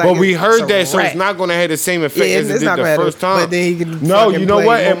Verse. Like, But we heard a that, so wrap. it's not gonna have the same effect Yeah, as it it's did not the gonna have first the- time. but then he can no, fucking you know play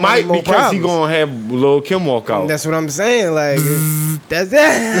what? more It might money, more because he problems. gonna have Lil Kim walk out. That's what I'm saying. Like, that's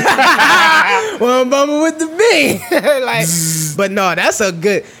that. Well, I'm bumming with the B. Like, but no, that's a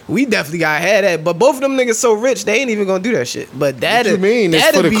good. We definitely gotta have that. But both of them niggas so rich, they ain't even gonna do that shit. But that What you mean? It's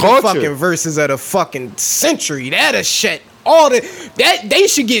for that'd the be culture. the fucking verses of the fucking century. That'll shit. All that they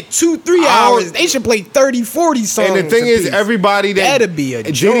should get 2-3 hours. They should play 30-40 songs. And the thing is, apiece. everybody That'd be a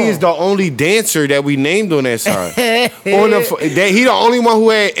Diddy joint. is the only dancer that we named on that side. He the only one who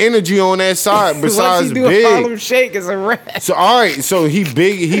had energy on that side besides Once he do a Big. Harlem Shake, it's a wrap. So all right, so he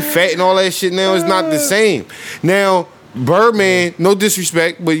big, he fat and all that shit. Now it's not the same. Now Birdman, no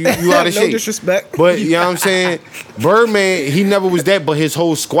disrespect, but you out of No shape. disrespect. But you know what I'm saying? Birdman, he never was that, but his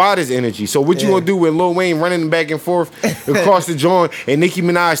whole squad is energy. So what you gonna do with Lil Wayne running back and forth across the joint and Nicki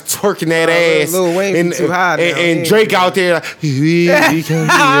Minaj twerking that ass? Lil Wayne and, be too high now. and He ain't Drake do out there like,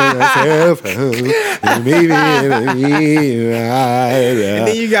 baby, and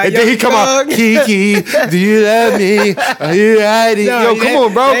then you got then he Young come out, Thug. Kiki, do you love me? Are you ready? Yo, come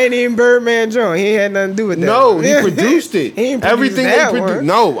on, bro. That ain't even Birdman joint. He ain't had nothing to do with that. No, he produced it. He ain't produced Everything they that produced. one.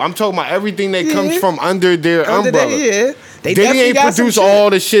 No, I'm talking about everything that comes from under their Under that, umbrella. yeah. They Diddy definitely ain't got some produce shit. all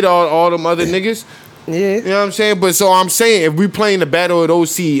the shit all them other niggas. Yeah. You know what I'm saying? But so I'm saying if we playing the battle of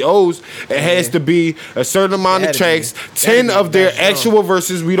those CEOs, it has to be a certain amount of That'd be- tracks, that'd 10 be of the their best song. actual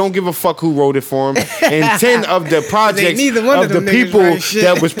verses. We don't give a fuck who wrote it for them. And 10 of the projects neither one of of the them niggas people write shit.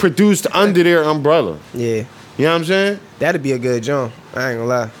 that was produced under their umbrella. Yeah. You know what I'm saying? That'd be a good joint. I ain't gonna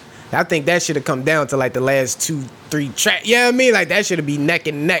lie. I think that should have come down to like the last 2-3 tracks. You know what I mean? Like that should have been neck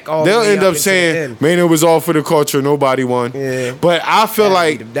and neck all They'll the way end up into the saying, end. man, it was all for the culture. Nobody won. Yeah. But I feel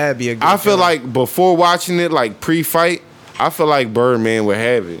That'd be a good I feel joint. like before watching it, like pre-fight, I feel like Birdman would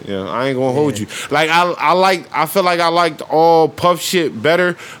have it. You know, I ain't gonna hold you. Like I feel like I liked all Puff shit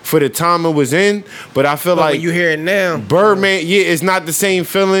better for the time it was in. But I feel But like when you hear it now, Birdman, yeah, it's not the same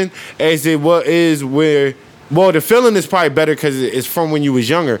feeling as it is where. Well, the feeling is probably better because it's from when you was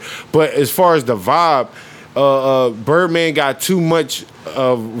younger. But as far as the vibe, Birdman got too much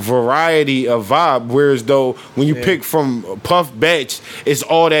variety of vibe. Whereas though when you pick from Puff Batch, it's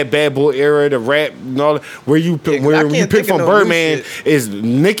all that Bad Boy era, the rap and all. Where you Yeah, 'cause I when you can't pick think of from no new Birdman shit. is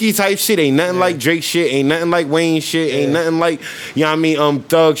Nicki type shit. Ain't nothing like Drake shit. Ain't nothing like Wayne shit. Ain't nothing like you know what I mean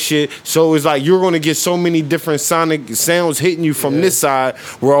Thug shit. So it's like you're gonna get so many different sonic sounds hitting you from this side.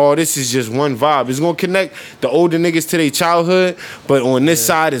 Where all this is just one vibe. It's gonna connect the older niggas to their childhood, but on this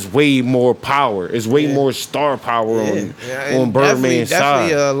side is way more power. It's way more star power on and Birdman's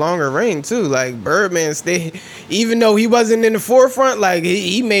definitely side. a longer reign too. Like Birdman stayed, even though he wasn't in the forefront, like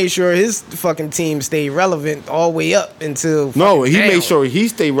he made sure his fucking team stayed relevant all the way up until. No, he fucking made now. sure he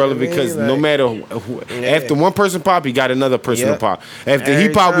stayed relevant You know what I because mean? no Like- matter after one person pop, he got another person to Yep. pop. After he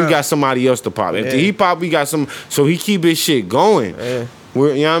Every pop, we time. got somebody else to pop. After he pop, we got some. So he keep his shit going. Yeah. You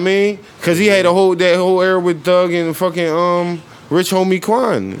know what I mean? Because he had that whole era with Doug and fucking Rich Homie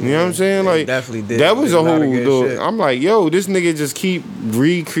Quan. You know what I'm saying? Yeah, he Like definitely did. that was Did a a lot whole. of good shit. I'm like, yo, this nigga just keep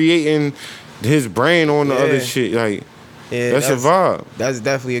recreating his brain on the other Yeah. shit. Like Yeah, that's a vibe. That's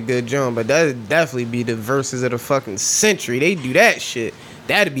definitely a good joint, but that'd definitely be the verses of the fucking century. They do that shit.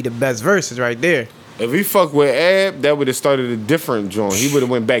 That'd be the best verses right there. If he fucked with Ab, that would have started a different joint. He would have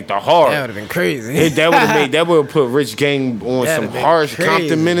went back to hard. That would have been crazy. That would have put Rich Gang on That'd some have been harsh crazy.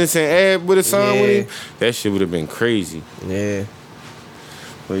 Compton Minutes and Ab with a song with Yeah. him. That shit would have been crazy. Yeah,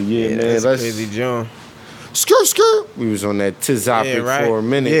 But yeah, man, that's let's crazy joint. skirt. We was on that Tizopic Yeah, right. for a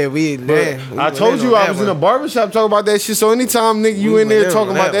minute. Yeah, we But we I went told in you on I that was in a one. barbershop talking about that shit. So anytime nigga you We in went there in talking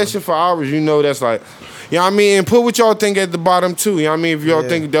on about that that one. shit for hours, you know that's like, you know what I mean? And put what y'all think at the bottom too. You know what I mean? If y'all Yeah.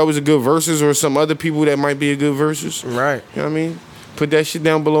 think that was a good versus or some other people that might be a good versus. Right. You know what I mean? Put that shit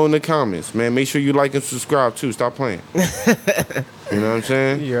down below in the comments, man. Make sure you like and subscribe too. Stop playing. You know what I'm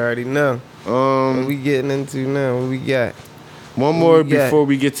saying? You already know. What we getting into now? What we got? One more we got? before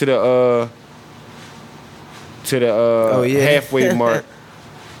we get to the halfway mark.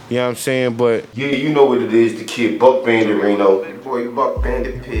 You know what I'm saying? But yeah, you know what it is, the kid Buck Bandit Reno. Boy, Buck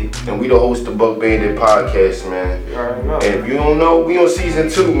Bandit Pig. And we the host of Buck Bandit Podcast, man. And if you don't know, we on season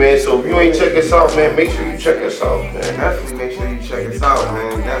 2, man. So if you ain't check us out, man, make sure you check us out, man. Definitely make sure you check us out,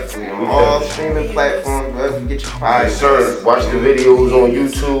 man. Definitely on all streaming platforms, wherever you get your Yes, podcasts. sir. Watch the videos on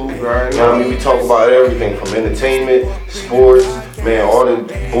YouTube. You know what I mean? We talk about everything from entertainment, sports, Man, all the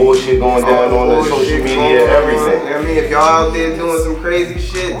bullshit going down on the social media, everything. I mean, if y'all out there doing some crazy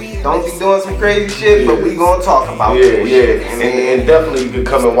shit, don't be doing some crazy shit, but we gonna talk about it. Yeah. And definitely you can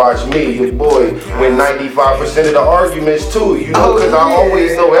come and watch me, your boy, win 95% of the arguments too. You know, because I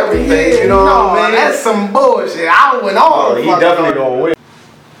always know everything. You know what I mean? That's some bullshit. I win all. He definitely gonna win.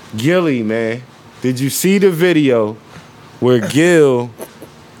 Gilly, man, did you see the video where Gil,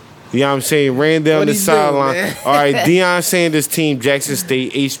 you know what I'm saying, ran down the sideline? All right, Deion Sanders' team, Jackson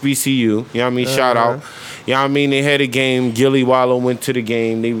State, HBCU, you know what I mean, shout out. You know what I mean, they had a game. Gilly Wallow went to the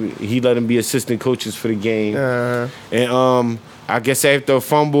game. He let him be assistant coaches for the game. And I guess after a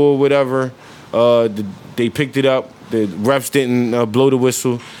fumble or whatever, they picked it up. The refs didn't blow the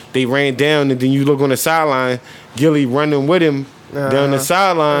whistle. They ran down, and then you look on the sideline, Gilly running with him down the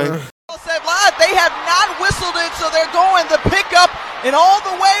sideline. They have not whistled it, so they're going the pickup, and all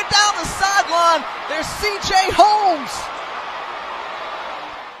the way down the sideline, there's C.J. Holmes.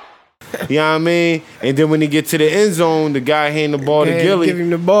 You know what I mean? And then when he get to the end zone, the guy hand the ball to Gilly. Give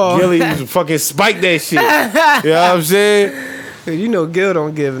him the ball. Gilly fucking spiked that shit. You know what I'm saying? You know Gil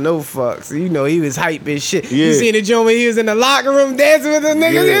don't give no fucks. You know he was hype as shit. Yeah. You seen the joint when he was in the locker room dancing with the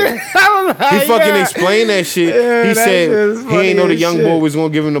niggas? Yeah. He fucking explained that shit. Yeah, he that said shit is he ain't know the young shit. boy was gonna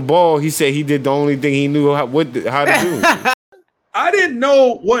give him the ball. He said he did the only thing he knew how to do. I didn't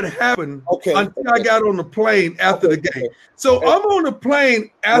know what happened until I got on the plane after the game. So I'm on the plane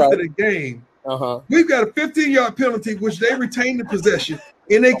after the game. We've got a 15-yard penalty, which they retained the possession,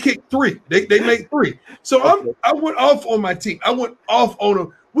 and they kicked 3. They made 3. So I went off on my team. I went off on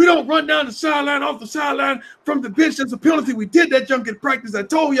them. We don't run down the sideline, off the sideline from the bench. That's a penalty. We did that junk in practice. I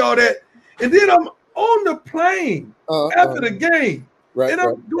told y'all that. And then I'm on the plane after the game. And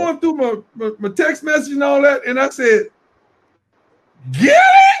I'm going through my text message and all that, and I said, Gilly?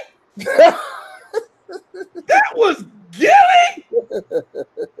 That was Gilly?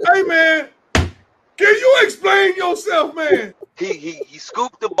 Hey, man, can you explain yourself, man? He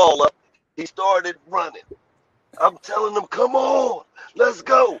scooped the ball up. He started running. I'm telling them, come on, let's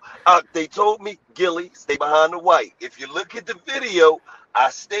go. They told me, Gilly, stay behind the white. If you look at the video, I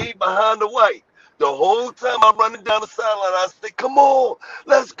stayed behind the white. The whole time I'm running down the sideline, I said, come on,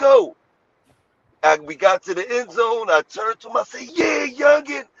 let's go. We got to the end zone. I turned to him. I said, yeah,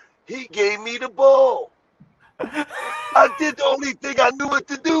 youngin. He gave me the ball. I did the only thing I knew what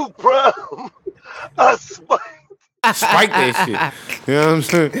to do, Prime. I spiked that shit. You know what I'm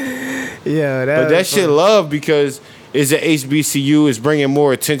saying? Yeah, but that shit love because it's an HBCU. It's bringing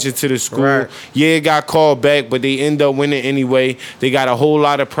more attention to the school. Right. Yeah, it got called back, but they end up winning anyway. They got a whole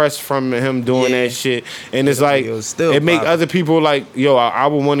lot of press from him doing that shit, and it's like it make other people like, yo, I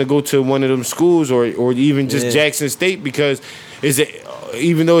would want to go to one of them schools or even just Jackson State because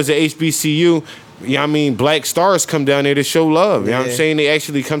even though it's an HBCU. You know what I mean? Black stars come down there to show love. You know what I'm saying? They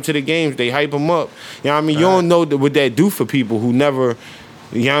actually come to the games. They hype them up. You know what I mean? You don't know what that do for people who never,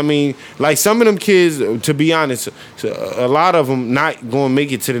 you know what I mean? Like some of them kids, to be honest, a lot of them not going to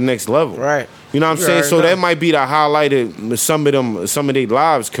make it to the next level. Right. You know what I'm saying? So that might be the highlight of some of their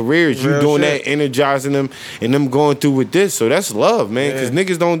lives, careers. You doing that, energizing them, and them going through with this. So that's love, man, because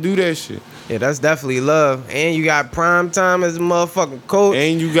niggas don't do that shit. Yeah, that's definitely love. And you got Prime Time as a motherfucking coach.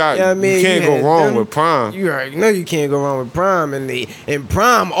 And you got, you know what I mean? You can't go wrong with Prime. You already know you can't go wrong with Prime. And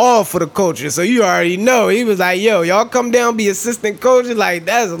Prime all for the culture. So you already know. He was like, yo, y'all come down, be assistant coaches. Like,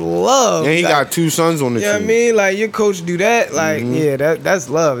 that's love. And he like, got 2 sons on the team. You know what I mean? Like, your coach do that. Like, yeah, that's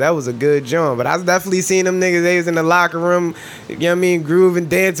love. That was a good job. But I definitely seen them niggas. They was in the locker room, you know what I mean, grooving,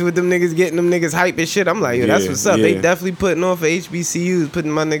 dancing with them niggas, getting them niggas hype and shit. I'm like, yo, that's what's up. They definitely putting on for HBCUs,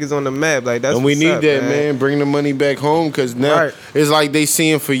 putting my niggas on the map. Like, that's and we need that, man. Bring the money back home because now it's like they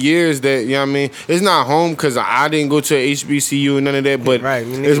seeing for years that, you know what I mean, it's not home because I didn't go to a HBCU and none of that, but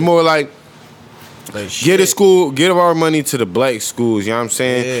it's more like get a school, get our money to the black schools, you know what I'm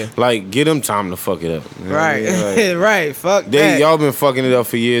saying? Like, get them time to fuck it up. You know right. what I mean? Like, right, fuck that. Y'all been fucking it up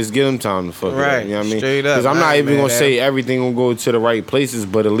for years. Get them time to fuck it up. You know what I mean? Straight up. Because I'm not even going to say everything going to go to the right places,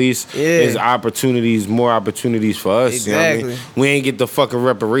 but at least there's opportunities, more opportunities for us. Exactly. You know what I mean? We ain't get the fucking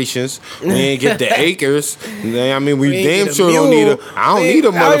reparations. We ain't get the acres. You know what I mean? We damn sure don't need I don't need a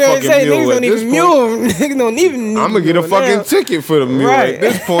motherfucking mule at this point. Niggas don't even need I'm going to get a fucking ticket for the mule at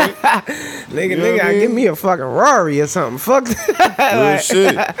this point. Nigga, give me a fucking Rari or something. Fuck that. Real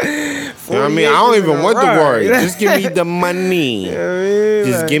shit. You know what I mean? I don't even want the Rari. Just give me the money. You know what I mean?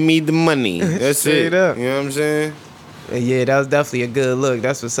 Just give me the money. That's it. Up. You know what I'm saying? Yeah, that was definitely a good look.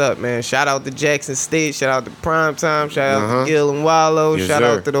 That's what's up, man. Shout out to Jackson State. Shout out to Prime Time. Shout out to Gil and Wallow. Yes, shout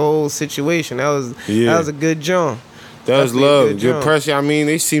sir. out to the whole situation. That was a good joint. That's love. Good pressure. I mean,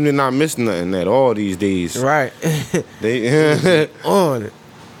 they seem to not miss nothing at all these days. Right. They on it.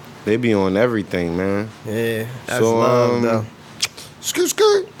 They be on everything, man. Yeah, that's love, though.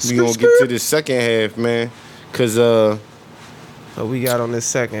 Skirt. We gonna get to the second half, man. Cause what we got on this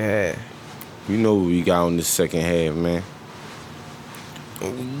second half? You know what we got on this second half, man.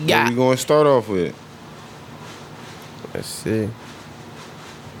 Yeah. What we gonna start off with? Let's see.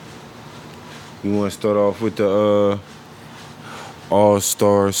 You wanna start off with the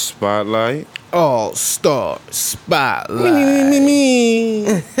All-Star Spotlight? All-Star Spotlight. You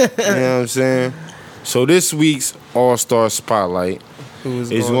know what I'm saying? So this week's All-Star Spotlight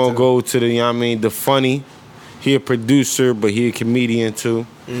is gonna go to the, you know what I mean, the funny. He a producer, but he a comedian too.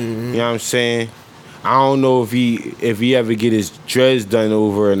 You know what I'm saying? I don't know if he ever get his dreads done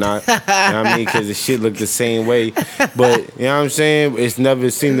over or not. You know what I mean? Because the shit look the same way. But, you know what I'm saying? It's never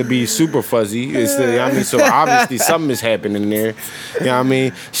seemed to be super fuzzy. It's, you know what I mean? So obviously something is happening there. You know what I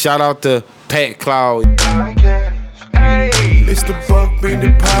mean? Shout out to Pat Cloud. It's the Buck Beat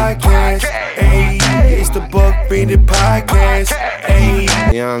It Podcast. Ayy, it's the Buck Beat It Podcast.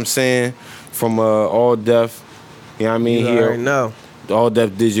 Ayy. You know what I'm saying? From All Def. You know what I mean? You already know. All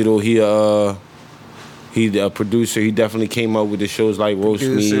Def Digital. He's a producer. He definitely came up with the shows like Roast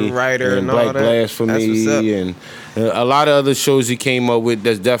Me, writer, and Black all that. Blasphemy, and a lot of other shows he came up with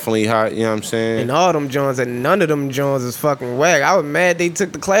that's definitely hot. You know what I'm saying? And all them Johns, and none of them Johns is fucking whack. I was mad they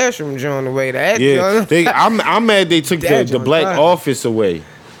took the Classroom John away. I'm mad they took the Black Office away.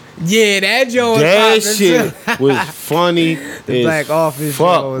 Yeah, that John. That shit was funny. The Black Office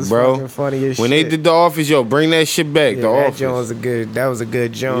was fucking funny as shit. When they did The Office, yo, bring that shit back. Yeah, The that Office. John was that was a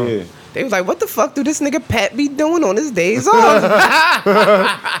good John. Yeah. They was like, what the fuck do this nigga Pat be doing on his days off?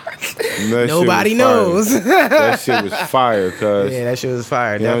 Nobody knows. That shit was fire, cuz. Yeah, that shit was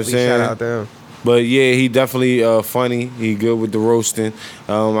fire. You know definitely shout out to him. But yeah, he definitely funny. He good with the roasting.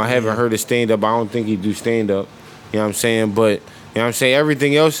 I haven't heard his stand-up. I don't think he do stand-up. You know what I'm saying? But, you know what I'm saying?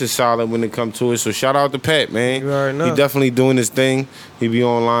 Everything else is solid when it comes to it. So shout out to Pat, man. You already know. He definitely doing his thing. He be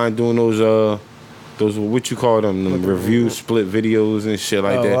online doing those what you call them review split videos and shit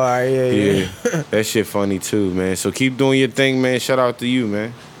like that. All right, yeah. That shit funny too, man. So keep doing your thing, man. Shout out to you,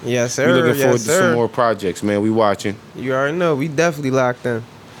 man. Yes, sir. We looking forward to some more projects, man. We watching. You already know. We definitely locked in.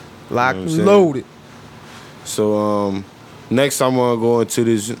 Locked and loaded. So next I'm gonna go into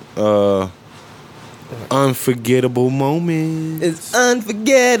this unforgettable moment. It's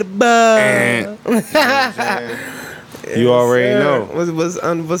unforgettable. You already know.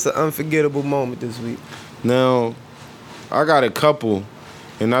 What's the unforgettable moment this week? Now, I got a couple,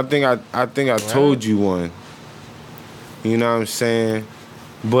 and I think I told you one. You know what I'm saying?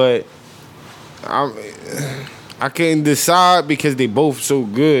 But I can't decide because they both so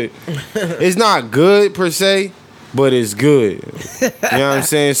good. It's not good per se, but it's good. You know what I'm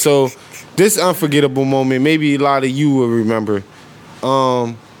saying? So this unforgettable moment, maybe a lot of you will remember.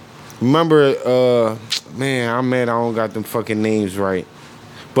 Man, I'm mad I don't got them fucking names right.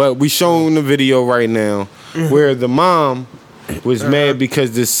 But we showing the video right now where the mom was mad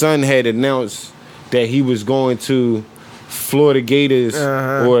because the son had announced that he was going to Florida Gators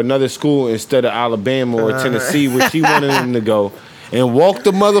or another school instead of Alabama or Tennessee, where she wanted him to go, and walked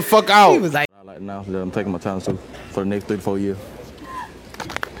the motherfucker out. He was like, I like now that I'm taking my time to for the next 3 to 4 years.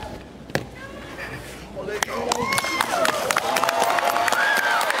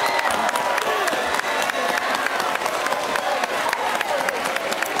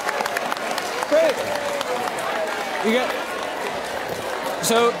 You got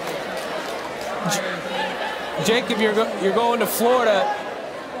so, Jacob. You're going to Florida.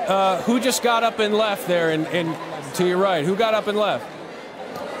 Who just got up and left there? And to your right, who got up and left?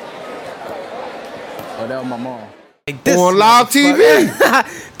 Oh, that was my mom. On live TV.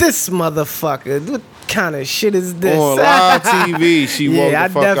 This motherfucker. What kind of shit is this? On live TV, she walked the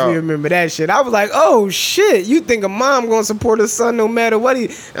fuck I definitely out. remember that shit. I was like, oh shit, you think a mom gonna support her son no matter what he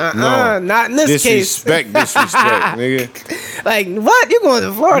No. not in this disrespect, case. nigga. Like, what? You going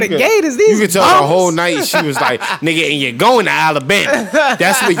to Florida Gators? These You can tell bums? the whole night she was like, nigga, and you're going to Alabama.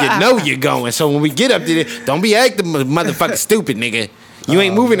 That's where you know you're going. So when we get up there, don't be acting motherfucking stupid, nigga. You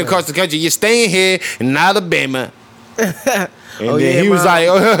ain't moving across the country. You're staying here in Alabama. And then he was like,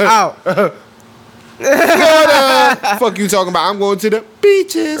 out. fuck you talking about? I'm going to the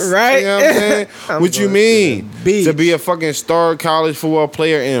beaches. Right? You know what I'm saying? What you mean? To be a fucking star college football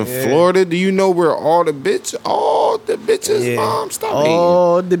player in Florida? Do you know where all the bitches, mom, stop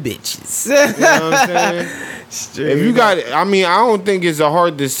all the bitches. You know what I'm saying? If you got, I mean, I don't think it's a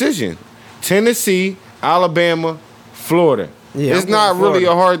hard decision. Tennessee, Alabama, Florida. Yeah, it's not really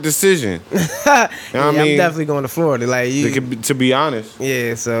a hard decision. You know what I mean? I'm definitely going to Florida. Like you, to be honest.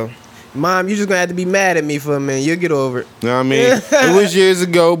 Yeah, so Mom, you just gonna have to be mad at me for a minute. You'll get over it. You know what I mean? It was years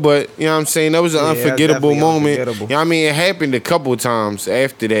ago, but you know what I'm saying? That was an unforgettable moment. Unforgettable. You know what I mean? It happened a couple times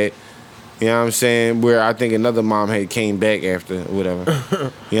after that. You know what I'm saying? Where I think another mom had came back after or whatever.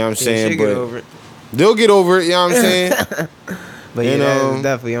 You know what I'm saying? But but get over it. they'll get over it, you know what I'm saying? But yeah, that was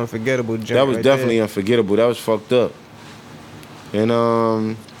definitely unforgettable. That was definitely unforgettable. That was fucked up.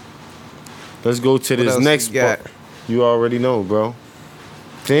 And let's go to this next part. You already know, bro.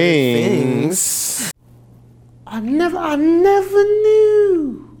 Things I never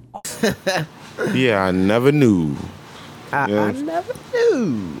knew. Yeah, I never knew. I never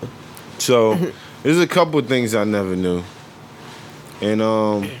knew. So there's a couple of things I never knew. And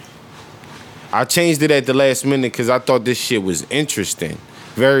I changed it at the last minute because I thought this shit was interesting.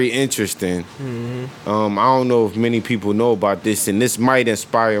 Very interesting. I don't know if many people know about this, and this might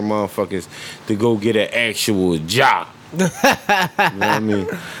inspire motherfuckers to go get an actual job. You know what I mean?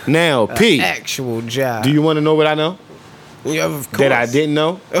 Now, P. Actual job. Do you want to know what I know? Yeah, of course. That I didn't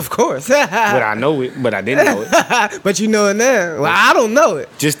know? Of course. But I know it, but I didn't know it. But you know it now. Well, I don't know it.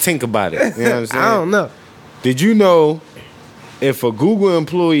 Just think about it. You know what I'm saying? I don't know. Did you know if a Google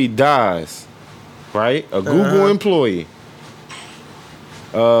employee dies, right? A Google employee,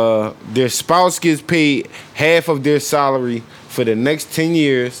 their spouse gets paid half of their salary for the next 10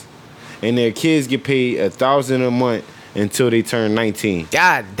 years, and their kids get paid $1,000 a month until they turn 19.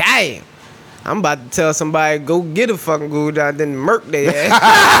 God damn. I'm about to tell somebody, go get a fucking Google job, then murk their ass.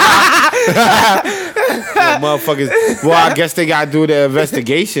 Motherfuckers. Well, I guess they gotta do the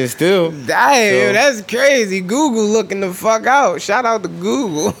investigation still. Damn, that's crazy. Google looking the fuck out. Shout out to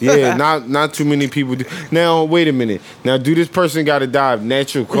Google. Yeah, not too many people do. Now, wait a minute. Now, do this person gotta die of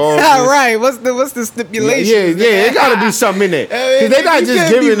natural causes? Right. What's the stipulation? Yeah, it gotta be something in there. Cause they not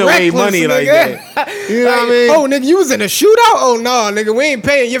just giving away money like that. You know what I mean? Oh, nigga, you was in a shootout? Oh, no, nigga, we ain't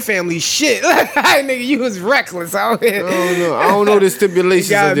paying your family shit. Nigga, you was reckless out here. I don't know the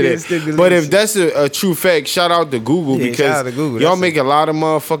stipulations under that. But if that's a true fact, shout out to Google because y'all make a lot of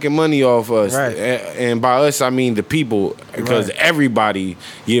motherfucking money off us. Right. And by us, I mean the people because everybody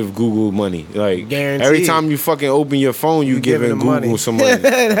give Google money. Like Guaranteed. every time you fucking open your phone, you giving Google money. some money.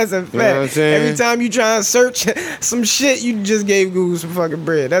 That's a fact. You know what I'm saying? Every time you try and search some shit, you just gave Google some fucking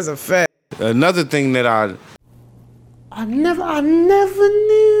bread. That's a fact. Another thing that I never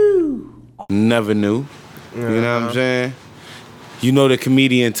knew. Never knew. You know what I'm saying? You know the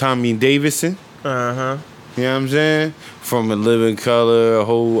comedian Tommy Davidson? You know what I'm saying? From A Living Color, a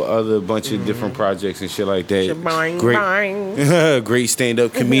whole other bunch of different projects and shit like that. Great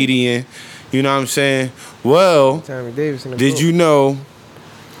stand-up comedian. You know what I'm saying? Well, Tommy Davidson, did you know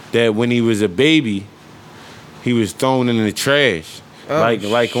that when he was a baby, he was thrown in the trash?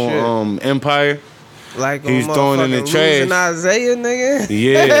 Like on Empire? Like he was thrown in the trash. Losing Isaiah, nigga.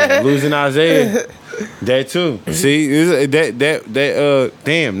 Yeah, Losing Isaiah. That too. See,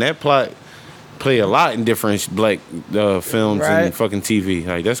 damn, that plot play a lot in different black films and fucking TV.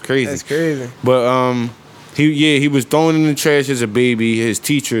 Like that's crazy. That's crazy. But he was thrown in the trash as a baby. His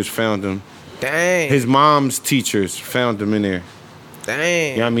teachers found him. Dang. His mom's teachers found him in there.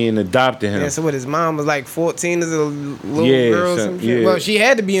 Dang. You know what I mean? Adopted him. Yeah, so what, his mom was like 14 as a little girl or some shit? Yeah. Well, she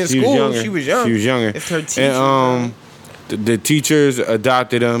had to be in school. She was young. She was younger. It's her teacher. And the teachers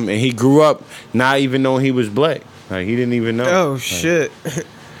adopted him, and he grew up not even knowing he was black. Like he didn't even know. Oh, like, shit.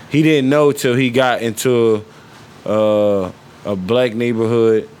 He didn't know till he got into a black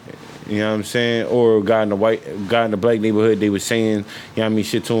neighborhood. You know what I'm saying? Or got in the black neighborhood, they was saying, you know what I mean,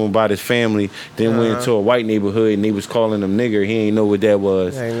 shit to him about his family. Then went into a white neighborhood and they was calling him nigger. He ain't know what that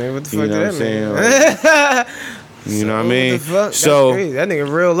was. Hey, man, what the you fuck know what I'm saying? You know what I mean? So crazy. That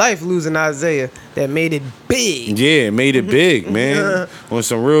nigga real life Losing Isaiah that made it big. Yeah, made it big, man. On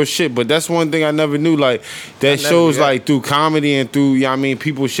some real shit. But that's one thing I never knew. Like that shows like through comedy and through, you know what I mean,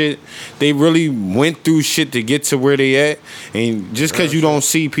 people shit, they really went through shit to get to where they at. And just cause you don't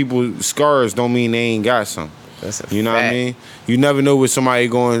see people's scars don't mean they ain't got some. That's a you know fact. what I mean? You never know what somebody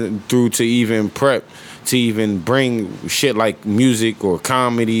going through to even prep, to even bring shit like music or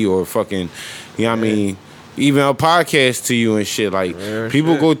comedy or fucking, you know what I mean, even a podcast to you and shit. Like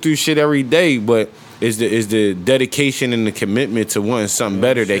people go through shit every day, but it's the dedication and the commitment to wanting something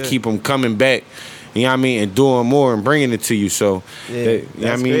better that keep them coming back. You know what I mean, and doing more and bringing it to you. So yeah, you know what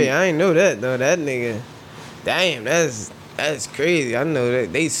I mean? Crazy. I ain't know that though. That nigga, damn, that's crazy. I know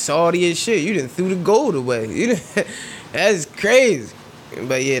that they salty as shit. You done threw the gold away. That's crazy.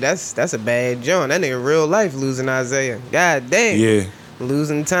 But yeah, that's a bad joint. That nigga real life Losing Isaiah. God damn. Yeah.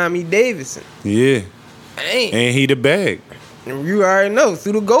 Losing Tommy Davidson. Yeah. Dang. And he the bag. You already know,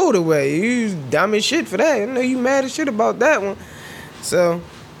 threw the gold away. You dumb as shit for that. I know you mad as shit about that one. So,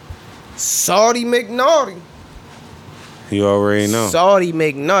 Saudi McNaughty. You already know. Saudi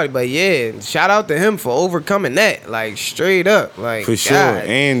McNaughty. But yeah, shout out to him for overcoming that. Like, straight up. Like, For sure. God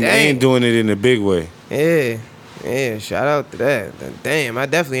And dang. doing it in a big way. Yeah. Yeah, shout out to that. Damn, I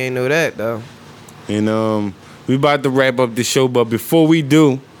definitely ain't know that, though. And we about to wrap up the show, but before we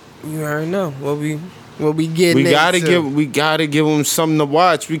do, You already know what we getting we gotta give them something to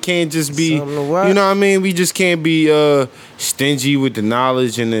watch. We can't just be, Something to watch. you know what I mean? We just can't be stingy with the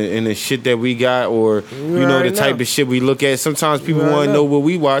knowledge and the shit that we got, or you know already the type know. of shit we look at. Sometimes people already want to know. know what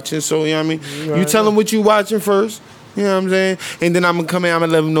we watching, so you know what I mean. You already tell them what you watching first. You know what I'm saying? And then I'm gonna come in. I'm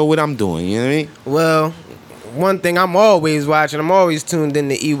gonna let them know what I'm doing. You know what I mean? Well, one thing I'm always watching, I'm always tuned in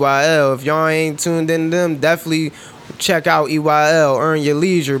to EYL. If y'all ain't tuned in to them, definitely check out EYL, Earn Your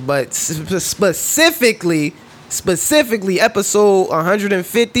Leisure. But specifically episode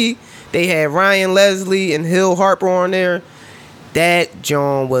 150, they had Ryan Leslie and Hill Harper on there. That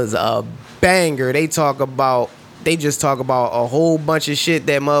John was a banger. They just talk about a whole bunch of shit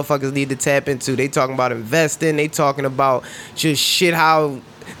that motherfuckers need to tap into. They talking about investing. They talking about just shit, how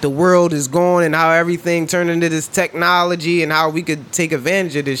the world is going and how everything turned into this technology and how we could take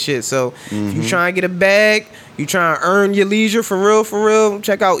advantage of this shit. So if you trying to get a bag, you trying to earn your leisure for real,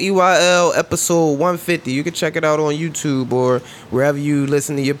 check out EYL episode 150. You can check it out on YouTube or wherever you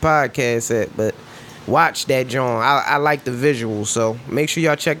listen to your podcast at. But watch that joint. I like the visuals, so make sure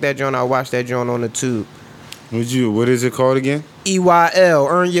y'all check that joint out. Watch that joint on the tube. What is it called again? EYL,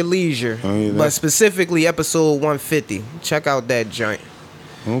 Earn Your Leisure. Yeah, But specifically episode 150. Check out that joint.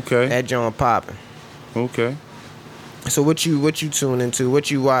 Okay. That joint popping. Okay. So what you tune into? What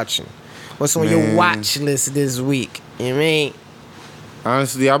you watching? What's on your watch list this week? You know what I mean?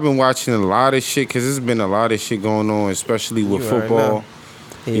 Honestly, I've been watching a lot of shit because there's been a lot of shit going on, especially with football.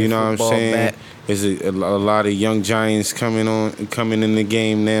 Yeah, you know what I'm football saying? back. There's a lot of young giants coming in the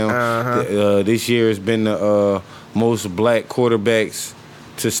game now. This year has been the most black quarterbacks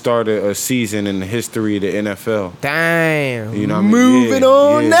to start a season in the history of the NFL. Damn. You know what I mean? Moving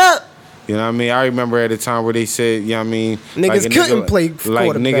on up. You know what I mean? I remember at a time where they said, you know what I mean? Niggas like couldn't play like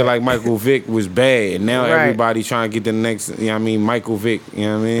quarterback. nigga like Michael Vick was bad. And now Right. everybody trying to get the next, you know what I mean, Michael Vick. You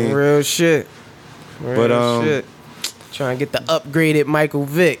know what I mean? Real shit. But trying to get the upgraded Michael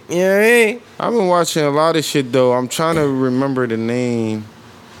Vick. You know what I mean? I've been watching a lot of shit though. I'm trying to remember the name.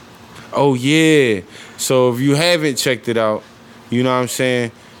 Oh yeah. So if you haven't checked it out, you know what I'm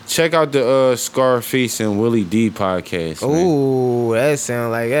saying? Check out the Scarface and Willie D podcast. Ooh, that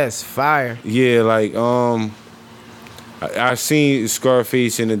sound like that's fire. Yeah, like I seen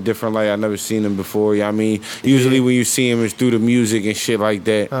Scarface in a different light. I never seen him before. You know what I mean? Usually when you see him, it's through the music and shit like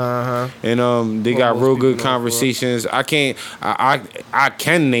that. And they got real good conversations. I can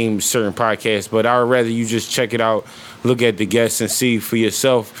name certain podcasts, but I would rather you just check it out, look at the guests and see for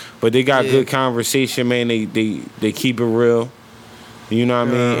yourself. But they got good conversation, man. They keep it real. You know what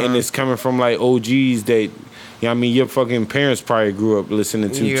I mean? And it's coming from like OGs that, you know what I mean, your fucking parents probably grew up listening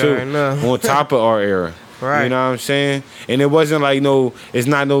to too. On top of our era. Right. You know what I'm saying? And it wasn't like it's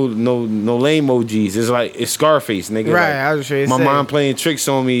not no lame OGs. It's like it's Scarface, nigga. Right, Like, I was sure my mom playing tricks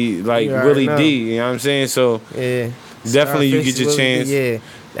on me like You Willie already D. You know what I'm saying? So yeah, definitely you get your Scarface, chance. Willie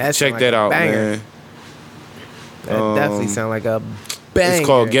D, check that out, man. That definitely sound like a banger. It's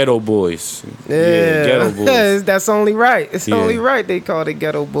called Ghetto Boys. Yeah, Ghetto Boys. That's only right. It's Yeah. only right they called it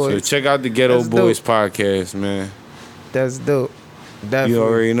Ghetto Boys. So check out the Ghetto That's Boys dope. podcast, man. That's dope. Definitely. You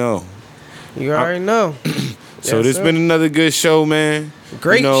already know. You already know. So Yes, this sir. been another good show, man.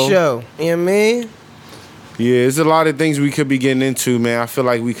 Great You know, show. You know what I mean? Yeah, there's a lot of things we could be getting into, man. I feel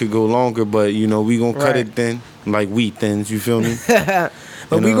like we could go longer, but you know, we gonna cut Right. it thin, like wheat thins. You feel me?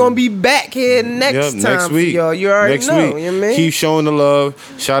 But we gonna be back here next time next week. for y'all. You already next know. week. You know what I mean? Keep showing the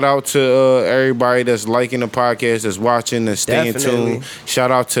love. Shout out to everybody that's liking the podcast, that's watching, that's staying Definitely. tuned.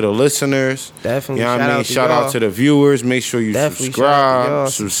 Shout out to the listeners. Definitely. You know what Shout I mean? out to Shout y'all. out to the viewers. Make sure you Definitely shout out to y'all.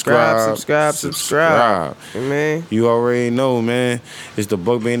 subscribe. Subscribe. You know what I mean? You already know, man. It's the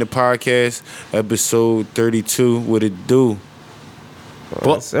Buck Bandit Podcast, episode 32. What it do?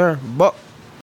 Yes, sir. Buck.